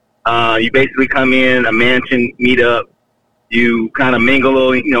 You basically come in, a mansion, meet up. You kind of mingle,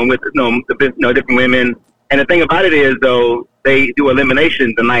 with different women. And the thing about it is, though, they do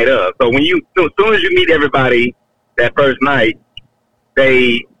elimination the night of. So as soon as you meet everybody that first night,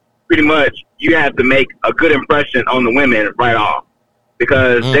 they pretty much, you have to make a good impression on the women right off.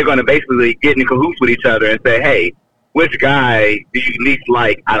 Because they're going to basically get in cahoots with each other and say, hey, which guy do you least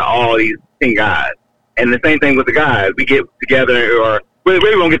like out of all these 10 guys? And the same thing with the guys. We get together, or we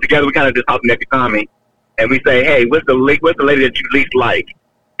really won't get together. We kind of just talk next to Tommy. And we say, hey, what's the lady that you least like?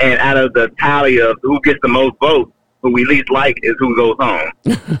 And out of the tally of who gets the most votes, who we least like is who goes home.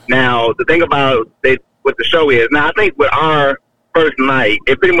 Now, the thing about what the show is, now I think with our first night,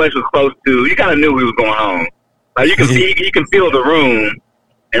 it pretty much was close to, you kind of knew we was going home. Like you can feel the room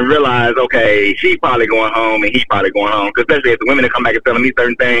and realize, okay, she's probably going home and he's probably going home. Because especially if the women that come back and telling me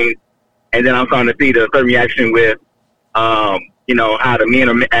certain things, and then I'm starting to see the certain reaction with, how the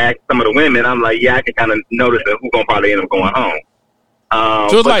men act, some of the women, I'm like, yeah, I can kind of notice that who's going to probably end up going home.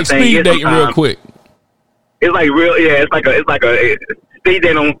 So it's like speed dating real quick. It's like it's like a speed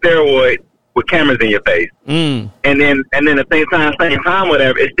dating on steroids with cameras in your face. And then at the same time,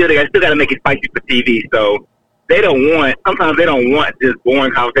 whatever, they still got to make it spicy for TV. So sometimes they don't want just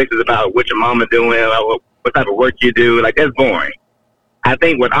boring conversations about what your mama doing, what type of work you do. Like, that's boring. I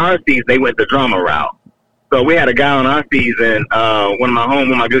think with our season, they went the drama route. So we had a guy on our season, one of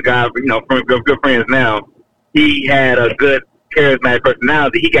my good guys, good friends now. He had a good charismatic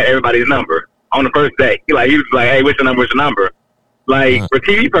personality. He got everybody's number on the first day. He was like, hey, what's your number? What's your number? Like, for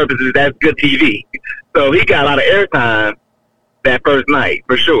TV purposes, that's good TV. So he got a lot of airtime that first night,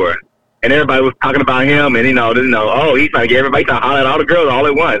 for sure. And everybody was talking about him, and, oh, he's trying to get everybody to holler at all the girls all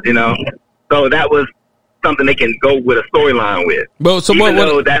at once, So that was something they can go with a storyline with. But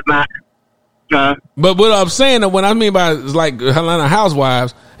that's not... But what I'm saying, what I mean by is like Atlanta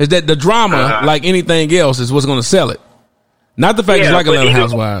Housewives, is that the drama, like anything else, is what's going to sell it. Not the fact it's like Atlanta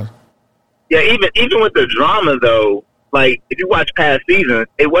Housewives. Yeah, even with the drama, though, like, if you watch past seasons,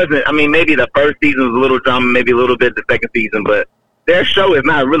 it wasn't, maybe the first season was a little drama, maybe a little bit the second season, but their show is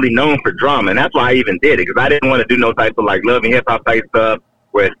not really known for drama, and that's why I even did it, because I didn't want to do no type of, love and hip-hop type stuff,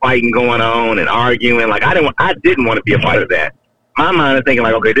 where it's fighting going on and arguing. Like, I didn't want to be a part of that. My mind is thinking,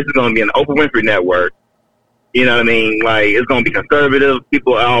 okay, this is going to be an Oprah Winfrey network. You know what I mean? Like, it's going to be conservative.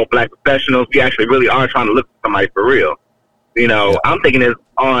 People are all black professionals. We actually really are trying to look for somebody for real. I'm thinking it's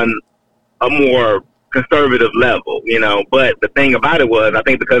on a more conservative level, But the thing about it was, I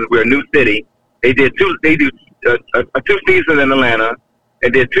think because we're a new city, they do two seasons in Atlanta. They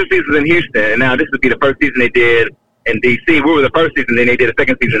did 2 seasons in Houston. And now this would be the first season they did in D.C. We were the first season, then they did a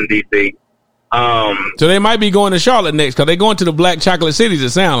second season in D.C. So they might be going to Charlotte next, because they're going to the black chocolate cities, it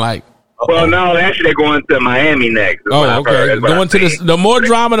sound like. Well, no, actually they're going to Miami next. Oh, okay. Going to the more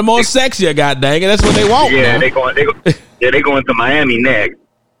drama, the more sexier, god dang it. That's what they want. Yeah, they're going to Miami next.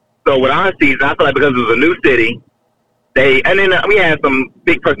 So with our season, I feel like because it was a new city, and then we had some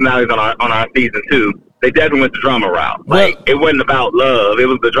big personalities on our season too. They definitely went the drama route. Like, it wasn't about love; it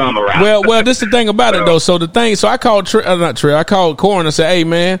was the drama route. Well, this is the thing about it though. So I called I called Corn and said, "Hey,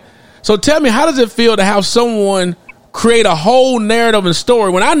 man. So tell me, how does it feel to have someone create a whole narrative and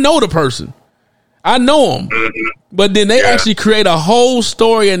story when I know the person? I know him. But then they actually create a whole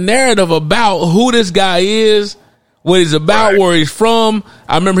story and narrative about who this guy is, what he's about, where he's from.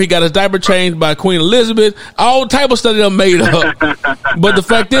 I remember he got his diaper changed by Queen Elizabeth. All type of stuff that made up. But the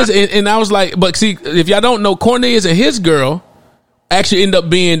fact is, and I was like, but see, if y'all don't know, Cornelius and his girl actually end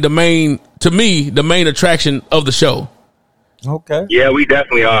up being the main attraction of the show. Okay. Yeah, we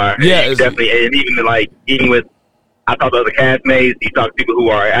definitely are. Yeah, definitely. And even with, I talked to other castmates. You talk to people who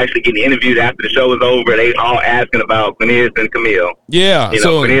are actually getting interviewed after the show is over. They all asking about Cornelius and Camille. Yeah.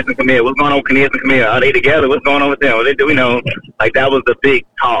 Cornelius and Camille. What's going on with Cornelius and Camille? Are they together? What's going on with them? They do, like that was the big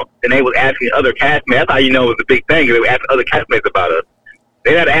talk. And they was asking other castmates. That's how you know it was a big thing. They were asking other castmates about us.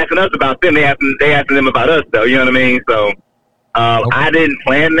 They're not asking us about them. They asking them about us, though. You know what I mean? So I didn't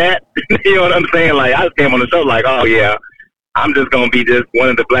plan that. You know what I'm saying? Like, I just came on the show like, oh, yeah, I'm just going to be just one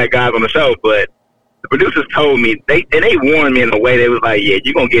of the black guys on the show. But the producers told me, they warned me in a way. They was like, yeah,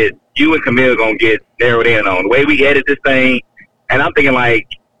 you and Camille going to get narrowed in on the way we edit this thing. And I'm thinking, like,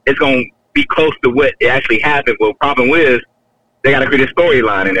 it's going to be close to what it actually happened. Well, the problem is they got to create a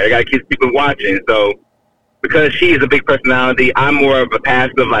storyline in there. They got to keep people watching. So because she is a big personality, I'm more of a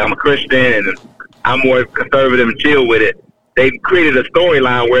passive, like I'm a Christian, and I'm more conservative and chill with it. They created a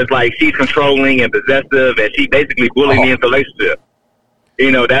storyline where it's like she's controlling and possessive, and she basically bullied me into a relationship.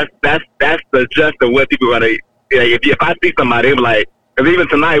 You know, that's the gist of what people are gonna. If I see somebody, they're like, because even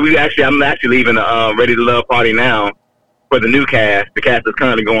tonight I'm actually leaving the Ready to Love party now for the new cast, the cast that's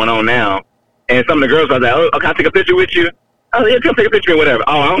currently going on now, and some of the girls are like, oh, can I take a picture with you? Oh, yeah, come take a picture or whatever.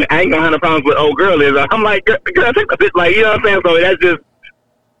 Oh, I ain't gonna have no problems with old girl is. I'm like, girl, take a picture. Like, you know what I'm saying? So that's just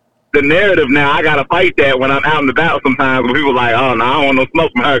the narrative now. I gotta fight that when I'm out and about sometimes when people are like, oh, no, I don't want no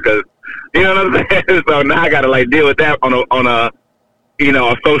smoke from her, because, you know what I'm saying? So now I gotta, like, deal with that on a you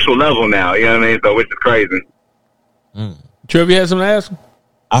know, a social level now. You know what I mean? So, which is crazy. Trev, you had something to ask?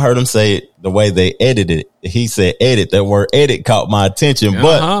 I heard him say it the way they edited it. He said edit. That word edit caught my attention.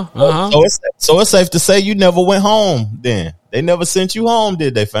 But so it's safe to say you never went home then. They never sent you home,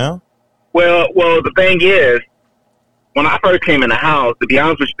 did they, fam? Well, the thing is, when I first came in the house, to be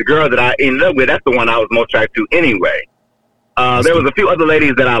honest with you, the girl that I ended up with, that's the one I was most attracted to anyway. There was a few other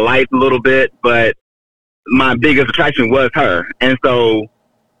ladies that I liked a little bit, but my biggest attraction was her. And so,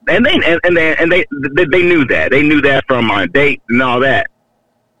 and they knew that. They knew that from our dates and all that.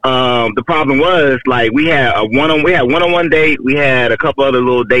 The problem was, like, we had one-on-one date. We had a couple other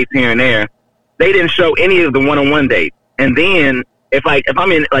little dates here and there. They didn't show any of the one-on-one dates. And then if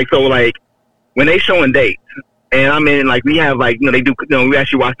I'm in, like, so, like, when they showing dates and I'm in, like, we have, like, you know, they do, you know, we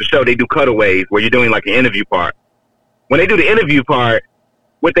actually watch the show. They do cutaways where you're doing, like, an interview part. When they do the interview part,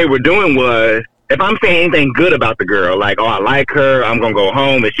 what they were doing was, if I'm saying anything good about the girl, like, oh, I like her, I'm going to go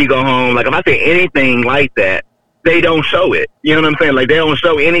home, and she go home, like, if I say anything like that, they don't show it. You know what I'm saying? Like, they don't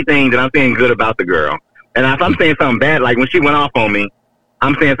show anything that I'm saying good about the girl. And if I'm saying something bad, like when she went off on me,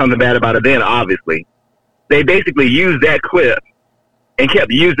 I'm saying something bad about her then, obviously. They basically used that clip and kept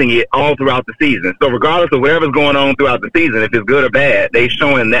using it all throughout the season. So regardless of whatever's going on throughout the season, if it's good or bad, they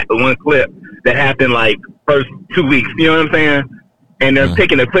showing that one clip that happened, like, first 2 weeks. You know what I'm saying? And they're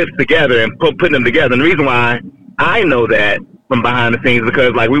taking the clips together and putting them together. And the reason why I know that from behind the scenes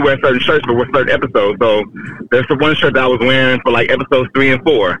because, like, we wear certain shirts for certain episodes. So there's the one shirt that I was wearing for, like, episodes 3 and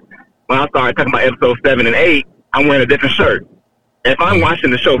 4. When I started talking about episodes 7 and 8, I'm wearing a different shirt. If I'm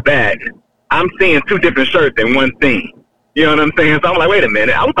watching the show back, I'm seeing 2 different shirts in one scene. You know what I'm saying? So I'm like, wait a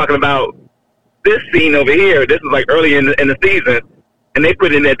minute. I was talking about this scene over here. This is, like, early in the season. And they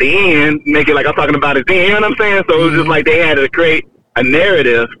put it at the end, make it like I'm talking about it then. You know what I'm saying? So it was just like they had to create a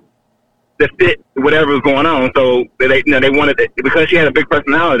narrative that fit whatever was going on. So they wanted to, because she had a big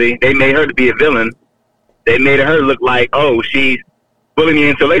personality, they made her to be a villain. They made her look like, oh, she's bullying me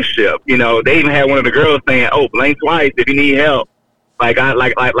into a relationship. You know, they even had one of the girls saying, oh, blink twice if you need help. Like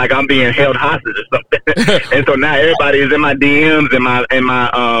I'm being held hostage or something. And so now everybody is in my DMs and on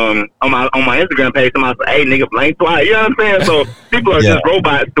my Instagram page. Somebody say, hey, nigga, blink twice. You know what I'm saying? So people are just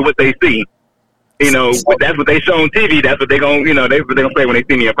robots to what they see. You know, that's what they show on TV. That's what they gonna, you know, that's what they gonna say when they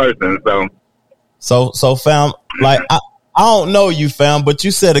see me in person. So fam, like I don't know you, fam, but you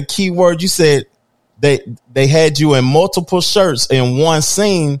said a key word. You said they had you in multiple shirts in one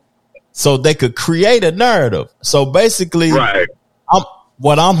scene, so they could create a narrative. So basically, right.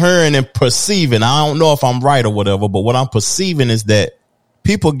 What I'm hearing and perceiving, I don't know if I'm right or whatever, but what I'm perceiving is that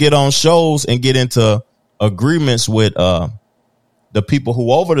people get on shows and get into agreements with the people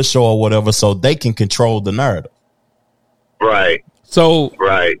who over the show or whatever, so they can control the narrative. Right. So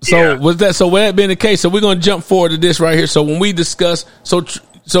yeah. with that being the case, so we're gonna jump forward to this right here. So when we discuss,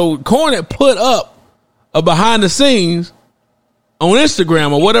 so Cornet put up a behind the scenes on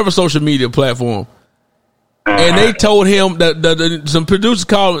Instagram or whatever social media platform, and they told him that some producers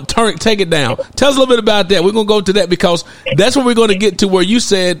called take it down. Tell us a little bit about that. We're gonna go to that because that's what we're gonna get to where you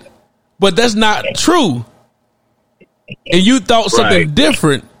said, but that's not true. And you thought something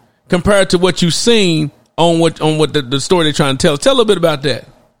different compared to what you've seen on what the story they're trying to tell. Tell a little bit about that.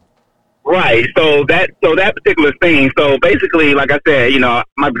 Right. So that particular thing. So basically, like I said, you know,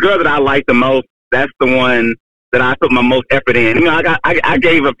 my girl that I like the most, that's the one that I put my most effort in. You know, I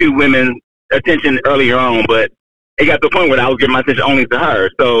gave a few women attention earlier on, but it got to the point where I was giving my attention only to her.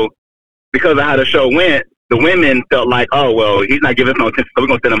 So because of how the show went, the women felt like, oh, well, he's not giving us no attention, so we're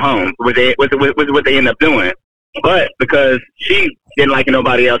going to send him home, which is what they end up doing. But because she didn't like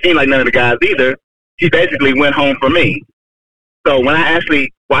nobody else. She didn't like none of the guys either. She basically went home for me. So when I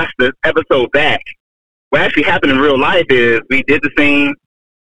actually watched the episode back, what actually happened in real life is we did the scene.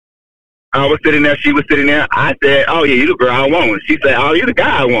 I was sitting there. She was sitting there. I said, "Oh yeah, you the girl I want." She said, "Oh, you the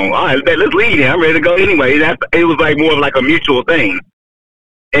guy I want." All right, let's leave here. I'm ready to go anyway. It was like more of like a mutual thing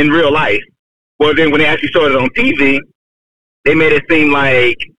in real life. Well, then when they actually showed it on TV, they made it seem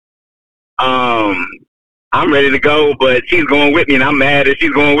like I'm ready to go, but she's going with me, and I'm mad that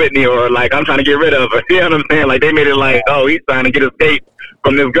she's going with me, or like I'm trying to get rid of her. You know what I'm saying? Like they made it like, oh, he's trying to get escape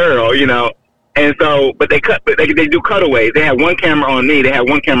from this girl, you know. And so, but they do cutaways. They had one camera on me, they had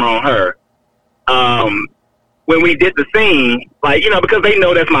one camera on her. When we did the scene, like, you know, because they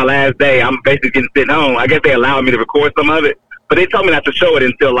know that's my last day, I'm basically getting sitting home. I guess they allowed me to record some of it, but they told me not to show it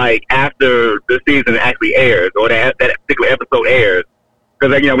until like after the season actually airs, or that particular episode airs.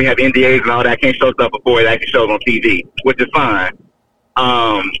 Because, you know, we have NDAs and all that. I can't show stuff before it actually shows on TV, which is fine.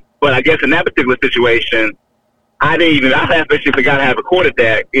 But I guess in that particular situation, I actually forgot I had recorded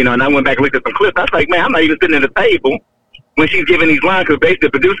that, you know, and I went back and looked at some clips. I was like, man, I'm not even sitting at the table when she's giving these lines, because basically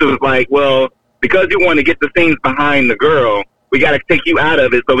the producer was like, well, because you want to get the scenes behind the girl, we got to take you out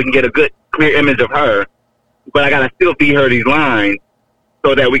of it so we can get a good, clear image of her. But I got to still feed her these lines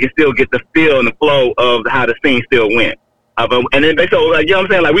so that we can still get the feel and the flow of how the scene still went. And then so, like, you know what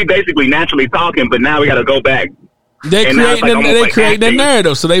I'm saying? Like, we basically naturally talking, but now we got to go back. They create that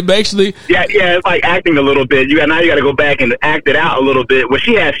narrative, so they basically it's like acting a little bit. Now you got to go back and act it out a little bit. Well,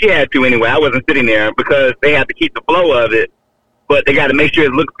 she had to anyway. I wasn't sitting there because they had to keep the flow of it, but they got to make sure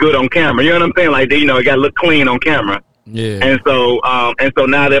it looks good on camera. You know what I'm saying? Like, it got to look clean on camera. Yeah. And so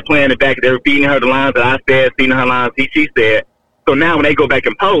now they're playing it back. They're feeding her the lines that I said, feeding her lines she said. So now when they go back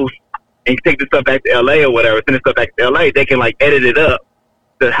and post and take the stuff back to LA or whatever, send the stuff back to LA, they can like edit it up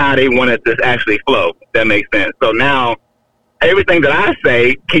to how they want it to actually flow. If that makes sense. So now everything that I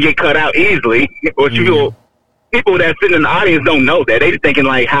say can get cut out easily. Or people that sit in the audience don't know that. They just thinking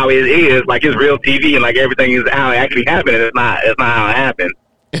like how it is, like it's real TV and like everything is how it actually happened. And it's not how it happened.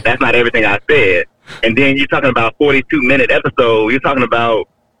 That's not everything I said. And then you're talking about 42-minute episode. You're talking about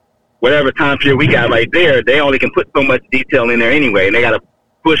whatever time period we got right there. They only can put so much detail in there anyway, and they got to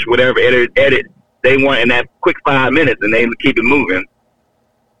push whatever edit they want in that quick 5 minutes, and they keep it moving.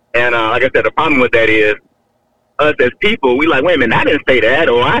 And like I said, the problem with that is us as people, we like, wait a minute, I didn't say that,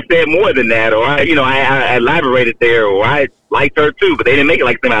 or I said more than that, or I elaborated there, or I liked her too, but they didn't make it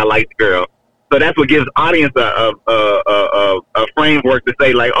like something I liked the girl. So that's what gives audience a framework to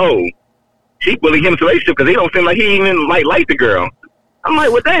say like, oh, she bullied him to relationship because he don't seem like he even liked the girl. I'm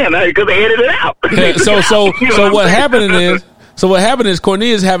like, well, damn, because they edited it out. So what happened is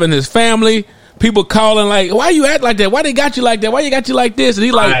Cornelius having his family, people calling like, why you act like that? Why they got you like that? Why you got you like this? And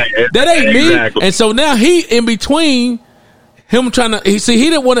he like, that ain't me. And so now he in between him trying to, he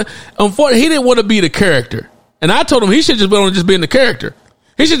didn't want to, unfortunately, he didn't want to be the character. And I told him he should just been on just being the character.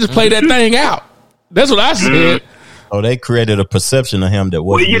 He should just play that thing out. That's what I said. Oh, they created a perception of him that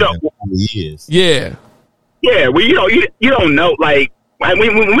wasn't who he is. Yeah. Yeah, well, you don't know, like,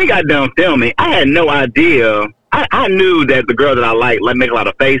 when we got done filming, I had no idea. I knew that the girl that I like make a lot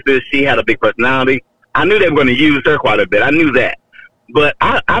of faces. She had a big personality. I knew they were going to use her quite a bit. I knew that. But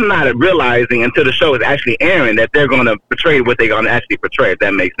I'm not realizing until the show is actually airing that they're going to portray what they're going to actually portray, if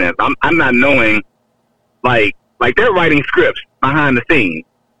that makes sense. I'm not knowing, like they're writing scripts behind the scenes.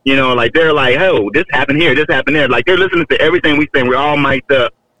 You know, like they're like, oh, this happened here, this happened there. Like they're listening to everything we say. We're all mic'd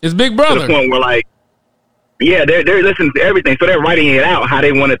up. It's Big Brother. To the point where like, yeah, they're listening to everything. So they're writing it out how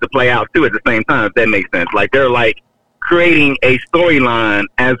they want it to play out too at the same time, if that makes sense. Like they're like creating a storyline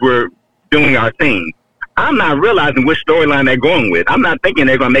as we're doing our scene. I'm not realizing which storyline they're going with. I'm not thinking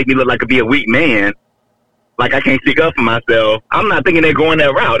they're going to make me look like a weak man, like I can't speak up for myself. I'm not thinking they're going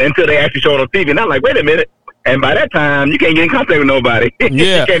that route until they actually show it on TV. And I'm like, wait a minute. And by that time, you can't get in contact with nobody.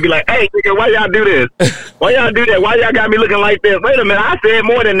 Yeah. You can't be like, hey, nigga, why y'all do this? Why y'all do that? Why y'all got me looking like this? Wait a minute, I said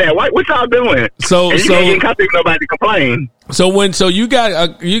more than that. What y'all doing? So you can't get in contact with nobody to complain. So you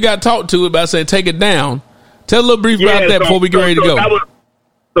got talked to about saying take it down. Tell a little brief about that before we get ready to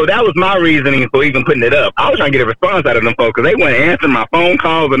go. That was my reasoning for even putting it up. I was trying to get a response out of them folks because they weren't answering my phone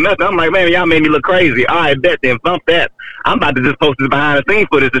calls or nothing. I'm like, man, y'all made me look crazy. All right, bet then, bump that. I'm about to just post this behind the scenes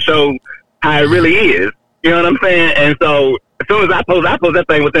footage to show how it really is. You know what I'm saying? And so as soon as I post that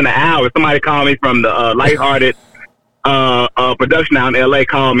thing within an hour. Somebody called me from the Lighthearted production out in LA.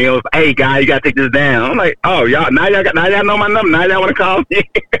 Called me. It was, hey, guy, you gotta take this down. I'm like, oh, y'all know my number. Now y'all want to call me?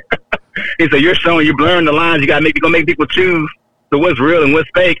 He said, you're blurring the lines. You're gonna make people choose to what's real and what's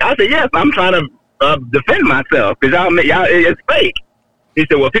fake. I said, yes, I'm trying to defend myself because y'all it's fake. He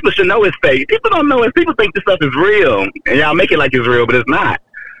said, well, people should know it's fake. People don't know it. People think this stuff is real. And y'all make it like it's real, but it's not.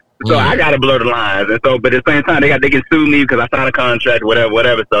 So I got to blur the lines. And so, but at the same time, they can sue me because I signed a contract,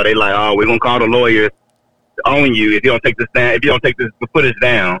 whatever. So they like, oh, we're going to call the lawyers to own you if you don't take this down, if you don't take this footage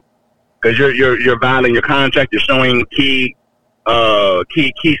down. Because you're violating your contract. You're showing key people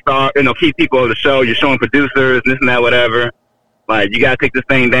of the show. You're showing producers, this and that, whatever. Like, you got to take this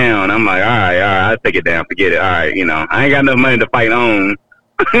thing down. I'm like, all right, I'll take it down. Forget it. All right, I ain't got enough money to fight on.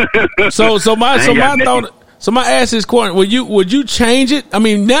 So my ass is corny. Would you change it? I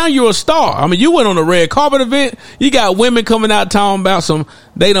mean, now you're a star. I mean, you went on a red carpet event. You got women coming out talking about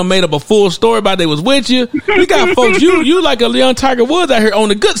they done made up a full story about they was with you. You got folks, you like a young Tiger Woods out here on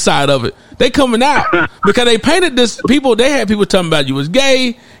the good side of it. They coming out because they painted this people. They had people talking about you was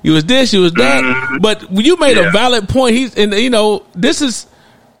gay, you was this, you was that. But you made a valid point. This is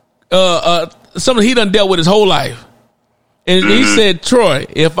something he done dealt with his whole life. And he said, Troy,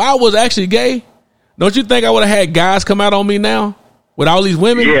 if I was actually gay, don't you think I would have had guys come out on me now with all these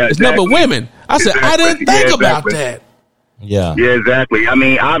women? Yeah, it's never women. I said, I didn't think about that. Yeah. Yeah, exactly. I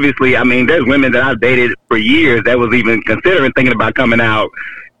mean, obviously, there's women that I've dated for years that was even considering thinking about coming out.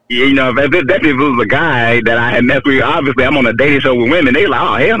 If it was a guy that I had met with, obviously I'm on a dating show with women. They like,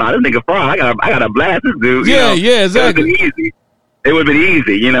 oh, hell no, this nigga fraud. I gotta blast this dude. Yeah, exactly. It would have been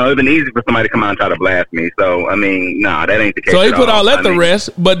easy. It would have been easy for somebody to come out and try to blast me. So, that ain't the case. So he put all that to rest.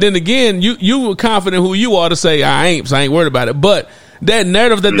 But then again, you were confident who you are to say, I ain't worried about it. But that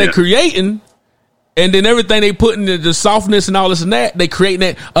narrative that they're creating, and then everything they put in the softness and all this and that, they creating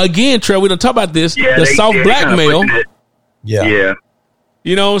that. Again, Trey, we don't talk about this. Yeah, the soft blackmail. Yeah. Yeah.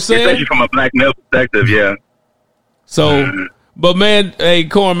 You know what I'm saying? Especially from a black male perspective, yeah. So, but man, hey,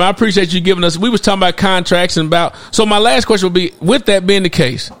 Corm, I appreciate you giving us. We was talking about contracts and about. So my last question would be: with that being the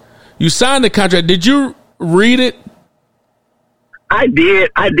case, you signed the contract. Did you read it? I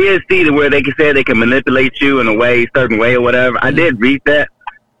did. I did see where they said they can manipulate you in a certain way or whatever. I did read that.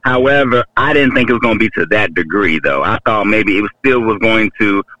 However, I didn't think it was going to be to that degree, though. I thought maybe it was going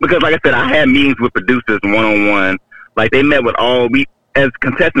to, because like I said, I had meetings with producers one-on-one. Like they met with as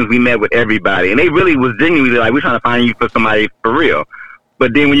contestants, we met with everybody, and they really was genuinely like, we're trying to find you for somebody for real.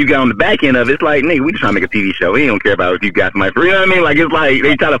 But then when you get on the back end of it, it's like, nigga, we just trying to make a TV show. We don't care about if you got somebody for real. You know what I mean? Like, it's like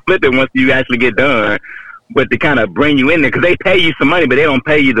they try to flip it once you actually get done, but to kind of bring you in there, because they pay you some money, but they don't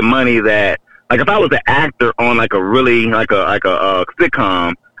pay you the money that, like, if I was an actor on like a really like a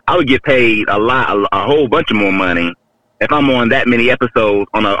sitcom, I would get paid a whole bunch of more money if I'm on that many episodes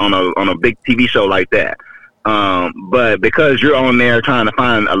on a big TV show like that. But because you're on there trying to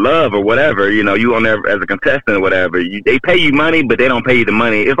find a love or whatever, you on there as a contestant or whatever, they pay you money, but they don't pay you the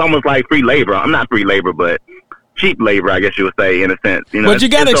money. It's almost like free labor. I'm not free labor, but cheap labor, I guess you would say, in a sense. But you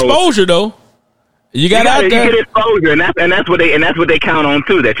got exposure, though. You got out there. You get exposure, and that's what they count on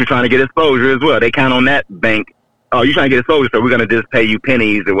too. That you're trying to get exposure as well. They count on that bank. Oh, you're trying to get exposure, so we're gonna just pay you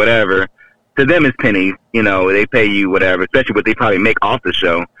pennies or whatever. To them, it's pennies. They pay you whatever, especially what they probably make off the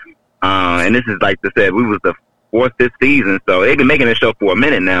show. And this is, like I said, we was the 4th, 5th season, so they've been making this show for a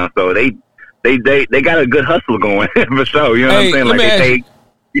minute now. So they got a good hustle going for sure. You know what I'm saying? Like they pay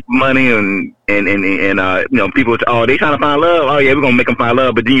people money and people. Oh, they trying to find love. Oh yeah, we're gonna make them find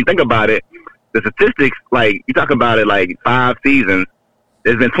love. But then you think about it, the statistics, like you talk about it, like 5 seasons.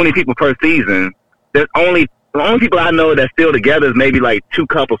 There's been 20 people per season. The only people I know that's still together is maybe like 2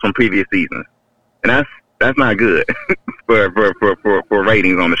 couples from previous seasons, and that's not good for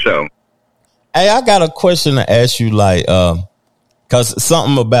ratings on the show. Hey, I got a question to ask you, like, cause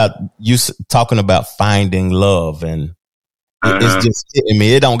something about you talking about finding love, and it's just hitting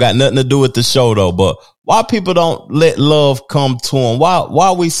me. It don't got nothing to do with the show though, but why people don't let love come to them? Why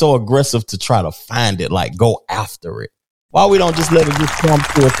are we so aggressive to try to find it, like go after it? Why we don't just let it just come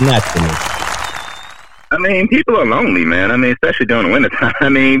to us naturally? I mean, people are lonely, man. I mean, especially during the wintertime. I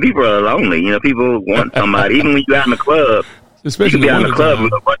mean, people are lonely. People want somebody. Even when you're out in the club, especially you can be out in the club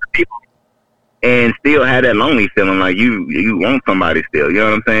with a bunch of people and still have that lonely feeling, like you want somebody still. You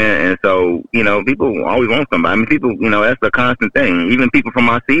know what I'm saying? And so, people always want somebody. I mean, people, that's a constant thing. Even people from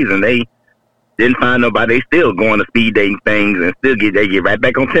our season, they didn't find nobody. They still going to speed dating things and still get right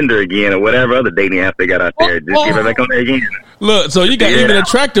back on Tinder again or whatever other dating app they got out there. Just get right back on there again. Look, so you got even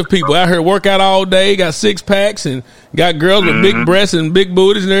attractive people out here work out all day, got 6 packs and got girls with big breasts and big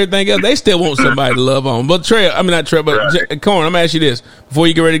booties and everything else. They still want somebody to love on. But Corn, I'm gonna ask you this before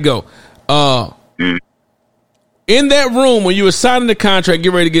you get ready to go. In that room when you were signing the contract,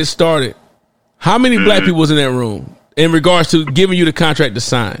 get ready to get started, how many black people was in that room in regards to giving you the contract to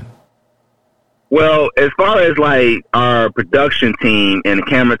sign? Well, as far as like our production team and the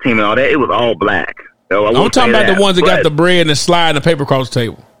camera team and all that, it was all black. So I'm talking about the ones that got the bread and the slide and the paper across the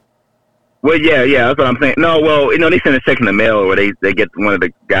table. Well, yeah, that's what I'm saying. No, well, they send a check in the mail, or they get one of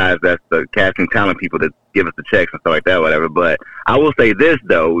the guys that's the casting talent people to give us the checks and stuff like that, whatever. But I will say this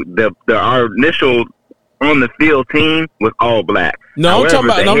though, our initial on the field team was all black. No, however, I'm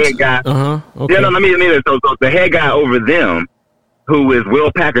talking about the head guy. Okay. Yeah, no, I mean, so the head guy over them, who is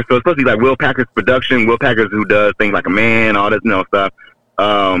Will Packer. So it's supposed to be like Will Packer's production. Will Packer's who does things like A Man, all this stuff.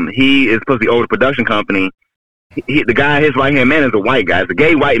 He is supposed to be over the production company. The guy, his right hand man, is a white guy. It's a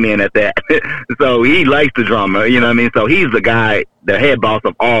gay white man at that. So he likes the drama, you know what I mean? So he's the guy, the head boss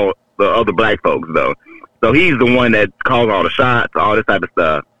of all the other black folks, though. So he's the one that calls all the shots, all this type of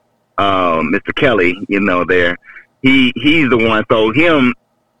stuff. Mr. Kelly, there. He's the one. So him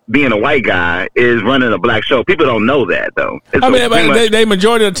being a white guy is running a black show. People don't know that, though. They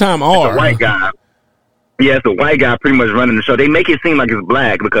majority of the time are. It's a white guy. Yeah, it's a white guy pretty much running the show. They make it seem like it's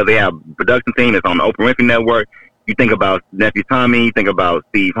black because they have a production team that's on the Oprah Winfrey Network. You think about Nephew Tommy, you think about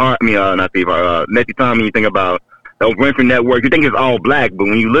Nephew Tommy, you think about the Oprah Winfrey Network. You think it's all black, but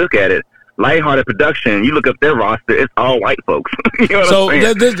when you look at it, Lighthearted Production, you look up their roster, it's all white folks. You know what I'm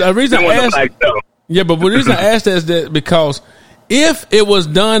saying? The reason I asked, the reason I asked that is that because if it was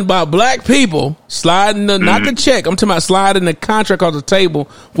done by black people, sliding not the check, I'm talking about sliding the contract on the table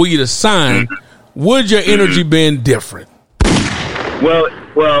for you to sign, would your energy been different? Well,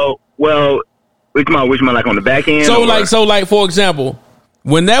 which one, like on the back end? So like for example,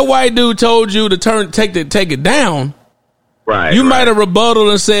 when that white dude told you to take it down, right? You might have rebutted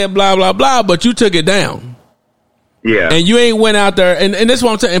and said blah blah blah, but you took it down. Yeah. And you ain't went out there, and that's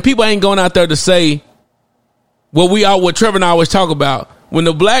what I'm saying. And people ain't going out there to say what Trevor and I always talk about. When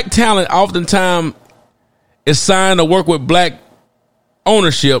the black talent oftentimes is signed to work with black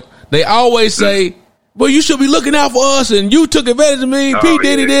ownership, they always say, well, you should be looking out for us, and you took advantage of me. P.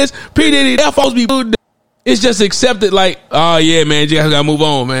 Diddy this, P. Diddy that, folks be good. It's just accepted like, oh, yeah, man, you gotta move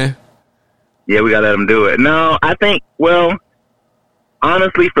on, man. Yeah, we gotta let them do it. No, I think,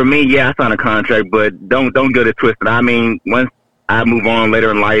 honestly, for me, yeah, I signed a contract, but don't get it twisted. I mean, once I move on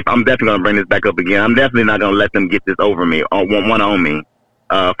later in life, I'm definitely gonna bring this back up again. I'm definitely not gonna let them get this over me, or one on me.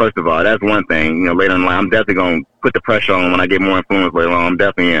 First of all, that's one thing. Later in life, I'm definitely gonna put the pressure on when I get more influence later on. I'm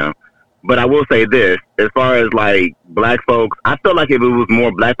definitely am. But I will say this, as far as like black folks, I feel like if it was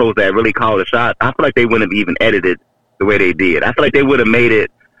more black folks that really called the shot, I feel like they wouldn't have even edited the way they did. I feel like they would have made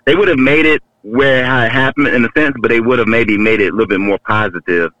it where it happened in a sense, but they would have maybe made it a little bit more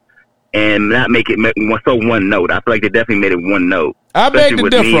positive and not make it so one note. I feel like they definitely made it one note. I beg to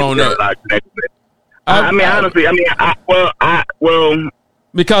differ on that.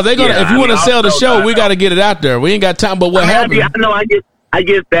 Because they're gonna, if you want to sell the show, we got to get it out there. We ain't got time. But what happened? I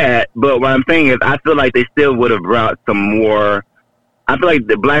get that, but what I'm saying is, I feel like they still would have brought some more. I feel like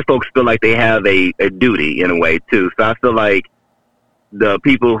the black folks feel like they have a duty in a way too. So I feel like the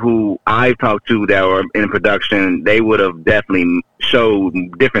people who I've talked to that were in production, they would have definitely showed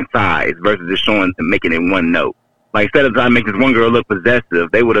different sides versus just making it one note. Like instead of trying to make this one girl look possessive,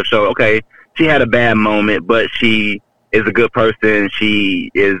 they would have showed, okay, she had a bad moment, but she is a good person.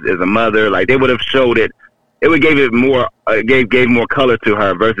 She is a mother. Like they would have showed it. It would give it more, gave more color to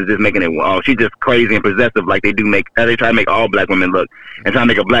her versus just making it, oh, she's just crazy and possessive like they try to make all black women look, and try to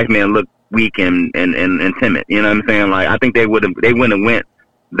make a black man look weak and timid. You know what I'm saying? Like I think they wouldn't have went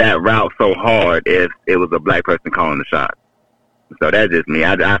that route so hard if it was a black person calling the shot. So that's just me.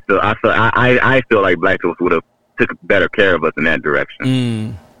 I feel like black folks would have took better care of us in that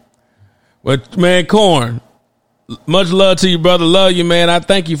direction. But man, Corn, much love to you, brother. Love you, man. I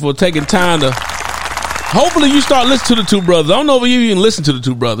thank you for taking time to. Hopefully you start listening to the two brothers. I don't know if you even listen to the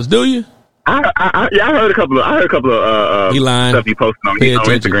two brothers. Do you? I heard a couple of stuff you posted on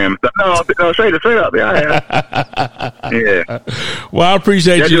Instagram. No, straight up. Yeah. Yeah. Well, I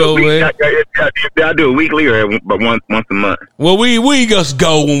appreciate you, though, man. I do it weekly or once a month. Well, we just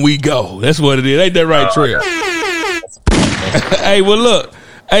go when we go. That's what it is. Ain't that right, Trey? Hey, well, look.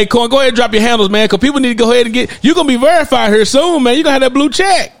 Hey, Corn, go ahead and drop your handles, man, because people need to go ahead and you're going to be verified here soon, man. You're going to have that blue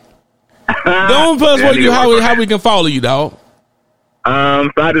check. Don't tell us how we can follow you, dog. So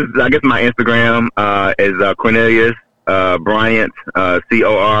I guess my Instagram is Cornelius Bryant,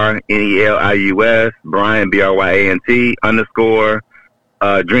 CORNELIUS, Bryant BRYANT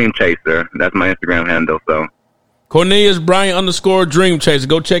 _ Dream Chaser. That's my Instagram handle. So Cornelius Bryant _ Dream Chaser.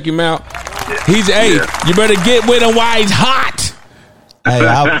 Go check him out. He's you better get with him while he's hot. Hey,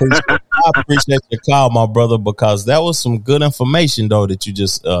 I appreciate your call, my brother, because that was some good information though that you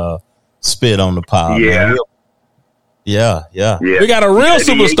just spit on the pod. Yeah. Man. Yeah. We got a real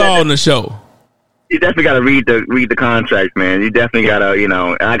superstar on the show. You definitely got to read the contracts, man. You definitely got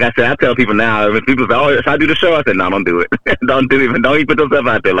to, like I said, I tell people now, if people say, "Oh, should I do the show?" I said, "No, don't do it. Don't even put yourself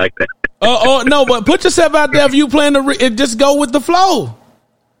out there like that." No, but put yourself out there if you plan to just go with the flow.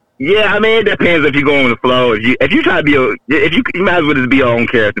 Yeah, I mean, it depends if you go with the flow. If you try to be you might as well just be your own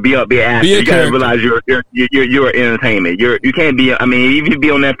character. Be an actor. You got to realize you're entertainment. You can't be. I mean, you can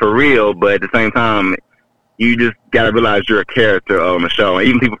be on that for real, but at the same time, you just got to realize you're a character on the show. And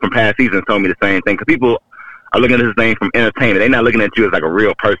even people from past seasons told me the same thing. Because people are looking at this thing from entertainment. They're not looking at you as like a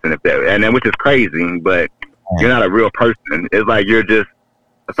real person, which is crazy. But you're not a real person. It's like you're just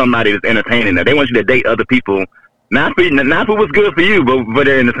somebody that's entertaining. They want you to date other people, not for what's good for you, but for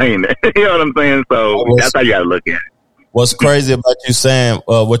their entertainment. You know what I'm saying? So that's how you got to look at it. What's crazy about you saying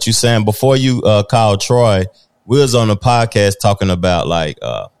what you saying before you called Troy? We was on the podcast talking about like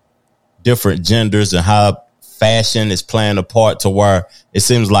different genders and how fashion is playing a part to where it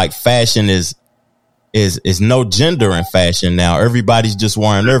seems like fashion is no gender in fashion now. Everybody's just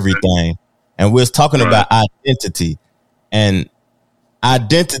wearing everything. And we're talking about identity. And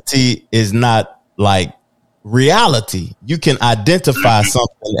identity is not like reality. You can identify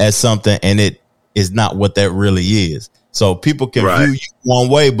something as something and it is not what that really is. So people can view you one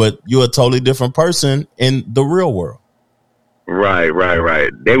way, but you're a totally different person in the real world. Right.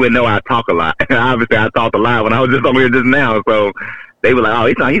 They would know I talk a lot. Obviously, I talked a lot when I was just over here just now. So they were like,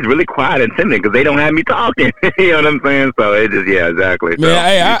 "Oh, he's really quiet and timid because they don't have me talking." You know what I'm saying? So it just, exactly.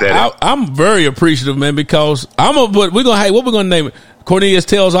 Man, so, I'm very appreciative, man, because what we're gonna name it? Cornelius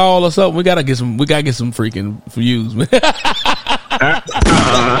Tells All or something. We gotta get some freaking views, man.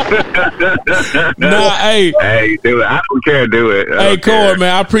 Hey, do it. I don't care. Do it. Hey, Corey,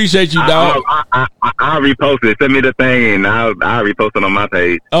 man, I appreciate you, dog. I'll repost it. Send me the thing, and I'll repost it on my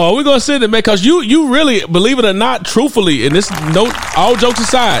page. Oh, we're gonna send it, man, because you really, believe it or not, truthfully, and all jokes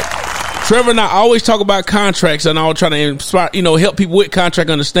aside, Trevor and I always talk about contracts and all, trying to inspire, help people with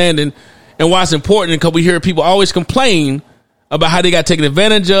contract understanding and why it's important. Because we hear people always complain about how they got taken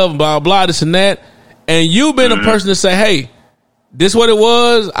advantage of, blah blah, this and that, and you've been a person to say, "Hey, this what it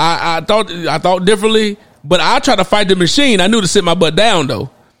was. I thought differently, but I try to fight the machine. I knew to sit my butt down though,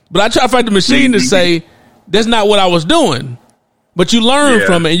 but I try to fight the machine to say that's not what I was doing. But you learn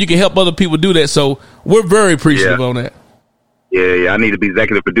from it, and you can help other people do that. So we're very appreciative on that. Yeah. I need to be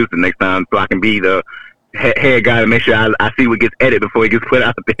executive producer next time so I can be the head guy to make sure I see what gets edited before it gets put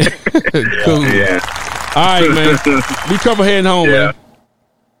out there. Cool. Yeah. All right, man. Be careful heading home, man.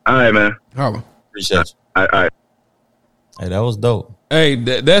 All right, man. Holla. Appreciate you. All right. Hey, that was dope. Hey,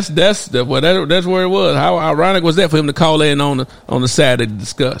 that's where it was. How ironic was that for him to call in on the Saturday to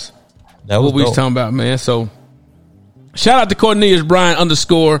discuss what we was talking about, man? So shout out to Cornelius Bryant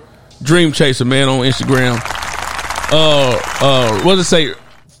 _ Dream Chaser, man, on Instagram. What does it say?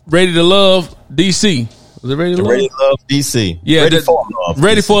 Ready to Love DC. Was it Ready to Love? Ready to Love DC. Yeah, Ready for Love.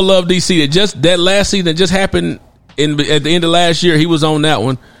 Ready for Love DC. That last season that just happened at the end of last year. He was on that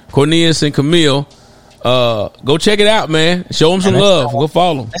one. Cornelius and Camille. Go check it out, man. Show them some love. Go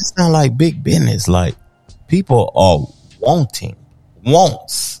follow them. That's not like big business. Like people are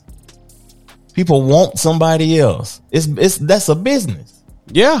wants. People want somebody else. That's a business.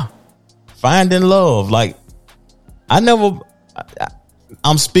 Yeah. Finding love. Like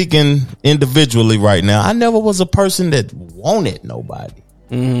I'm speaking individually right now. I never was a person that wanted nobody.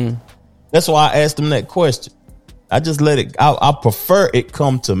 Mm-hmm. That's why I asked him that question. I just let it. I prefer it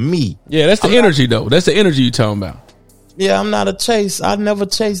come to me. Yeah, that's the energy though. That's the energy you talking about. Yeah, I'm not a chase. I never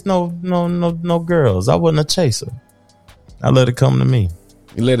chased no girls. I wasn't a chaser. I let it come to me.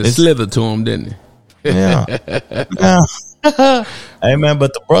 You let it slither to him, didn't you? Yeah. Hey man,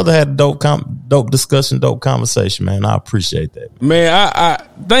 but the brother had a dope discussion, dope conversation, man. I appreciate that. Man, I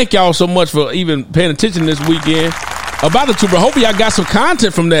thank y'all so much for even paying attention this weekend about the two. Bro, hopefully y'all got some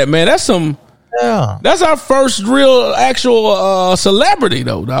content from that, man. That's some. Yeah, that's our first real actual celebrity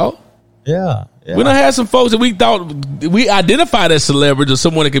though, dog. Yeah. We done had some folks that we thought we identified as celebrities or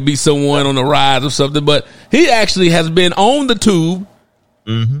someone that could be someone on the rise or something, but he actually has been on the tube.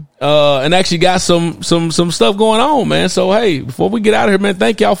 Mm-hmm. And actually got some stuff going on, man. So hey, before we get out of here, man,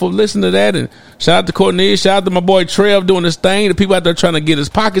 thank y'all for listening to that, and shout out to Cornelius, shout out to my boy Trev doing this thing. The people out there trying to get his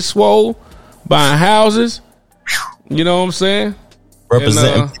pockets swole, buying houses. You know what I'm saying?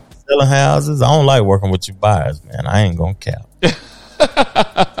 Representing selling houses. I don't like working with you buyers, man. I ain't gonna cap.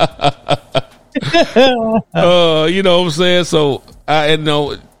 You know what I'm saying? So I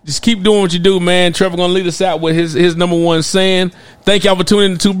know. Just keep doing what you do, man. Trevor gonna lead us out with his number one saying. Thank y'all for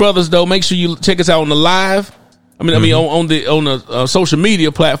tuning in to Two Brothers, though. Make sure you check us out on the live. I mean, on the social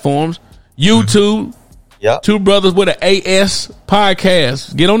media platforms, YouTube, Yep. Two Brothers with an AS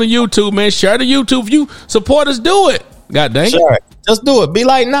podcast. Get on the YouTube, man. Share the YouTube. If you support us, do it. God dang it. Sure. Just do it. Be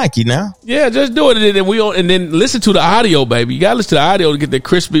like Nike now. Yeah, just do it, and then listen to the audio, baby. You gotta listen to the audio to get that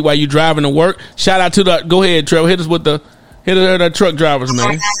crispy while you driving to work. Shout out to the. Go ahead, Trevor. Hit us with the truck drivers,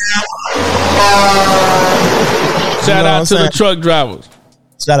 man. Shout out to the truck drivers.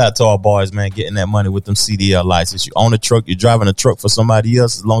 Shout out to our boys, man, getting that money with them CDL license. You own a truck, you're driving a truck for somebody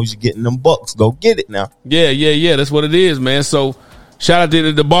else. As long as you're getting them bucks, go get it now. Yeah. That's what it is, man. So shout out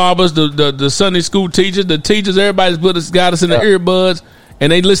to the barbers, the Sunday school teachers, the teachers. Everybody's got us in the earbuds,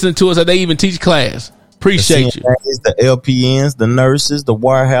 and they listening to us. They even teach class. Appreciate you. The LPNs, the nurses, the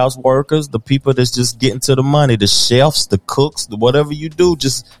warehouse workers, the people that's just getting to the money, the chefs, the cooks, whatever you do,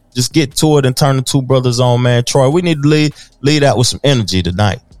 just get to it and turn the Two Brothers on, man. Troy, we need to lead out with some energy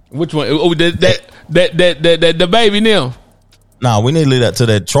tonight. Which one? Oh, the baby now. Nah, we need to lead that to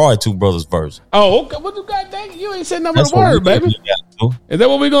that Troy Two Brothers verse. Oh, okay. What you got? Dang, you ain't said nothing but a word, baby. Is that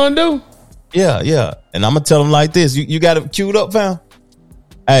what we gonna do? Yeah. And I'm gonna tell them like this. You got it queued up, fam?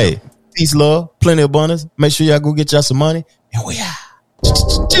 Hey. Peace, love, plenty of abundance. Make sure y'all go get y'all some money. And we out.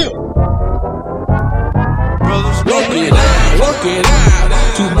 Brothers, work it out.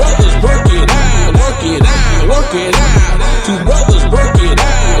 Two brothers, work it out. Work it out. Two brothers, work it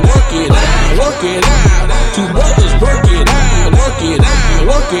out. Work it out. Two brothers, work it out. Work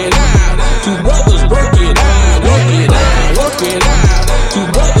it out. Two brothers, work it out. Work it out. Two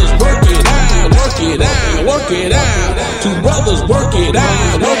brothers, work it out. Work it out. Two brothers, work it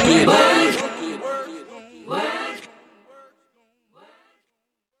out. Work it out.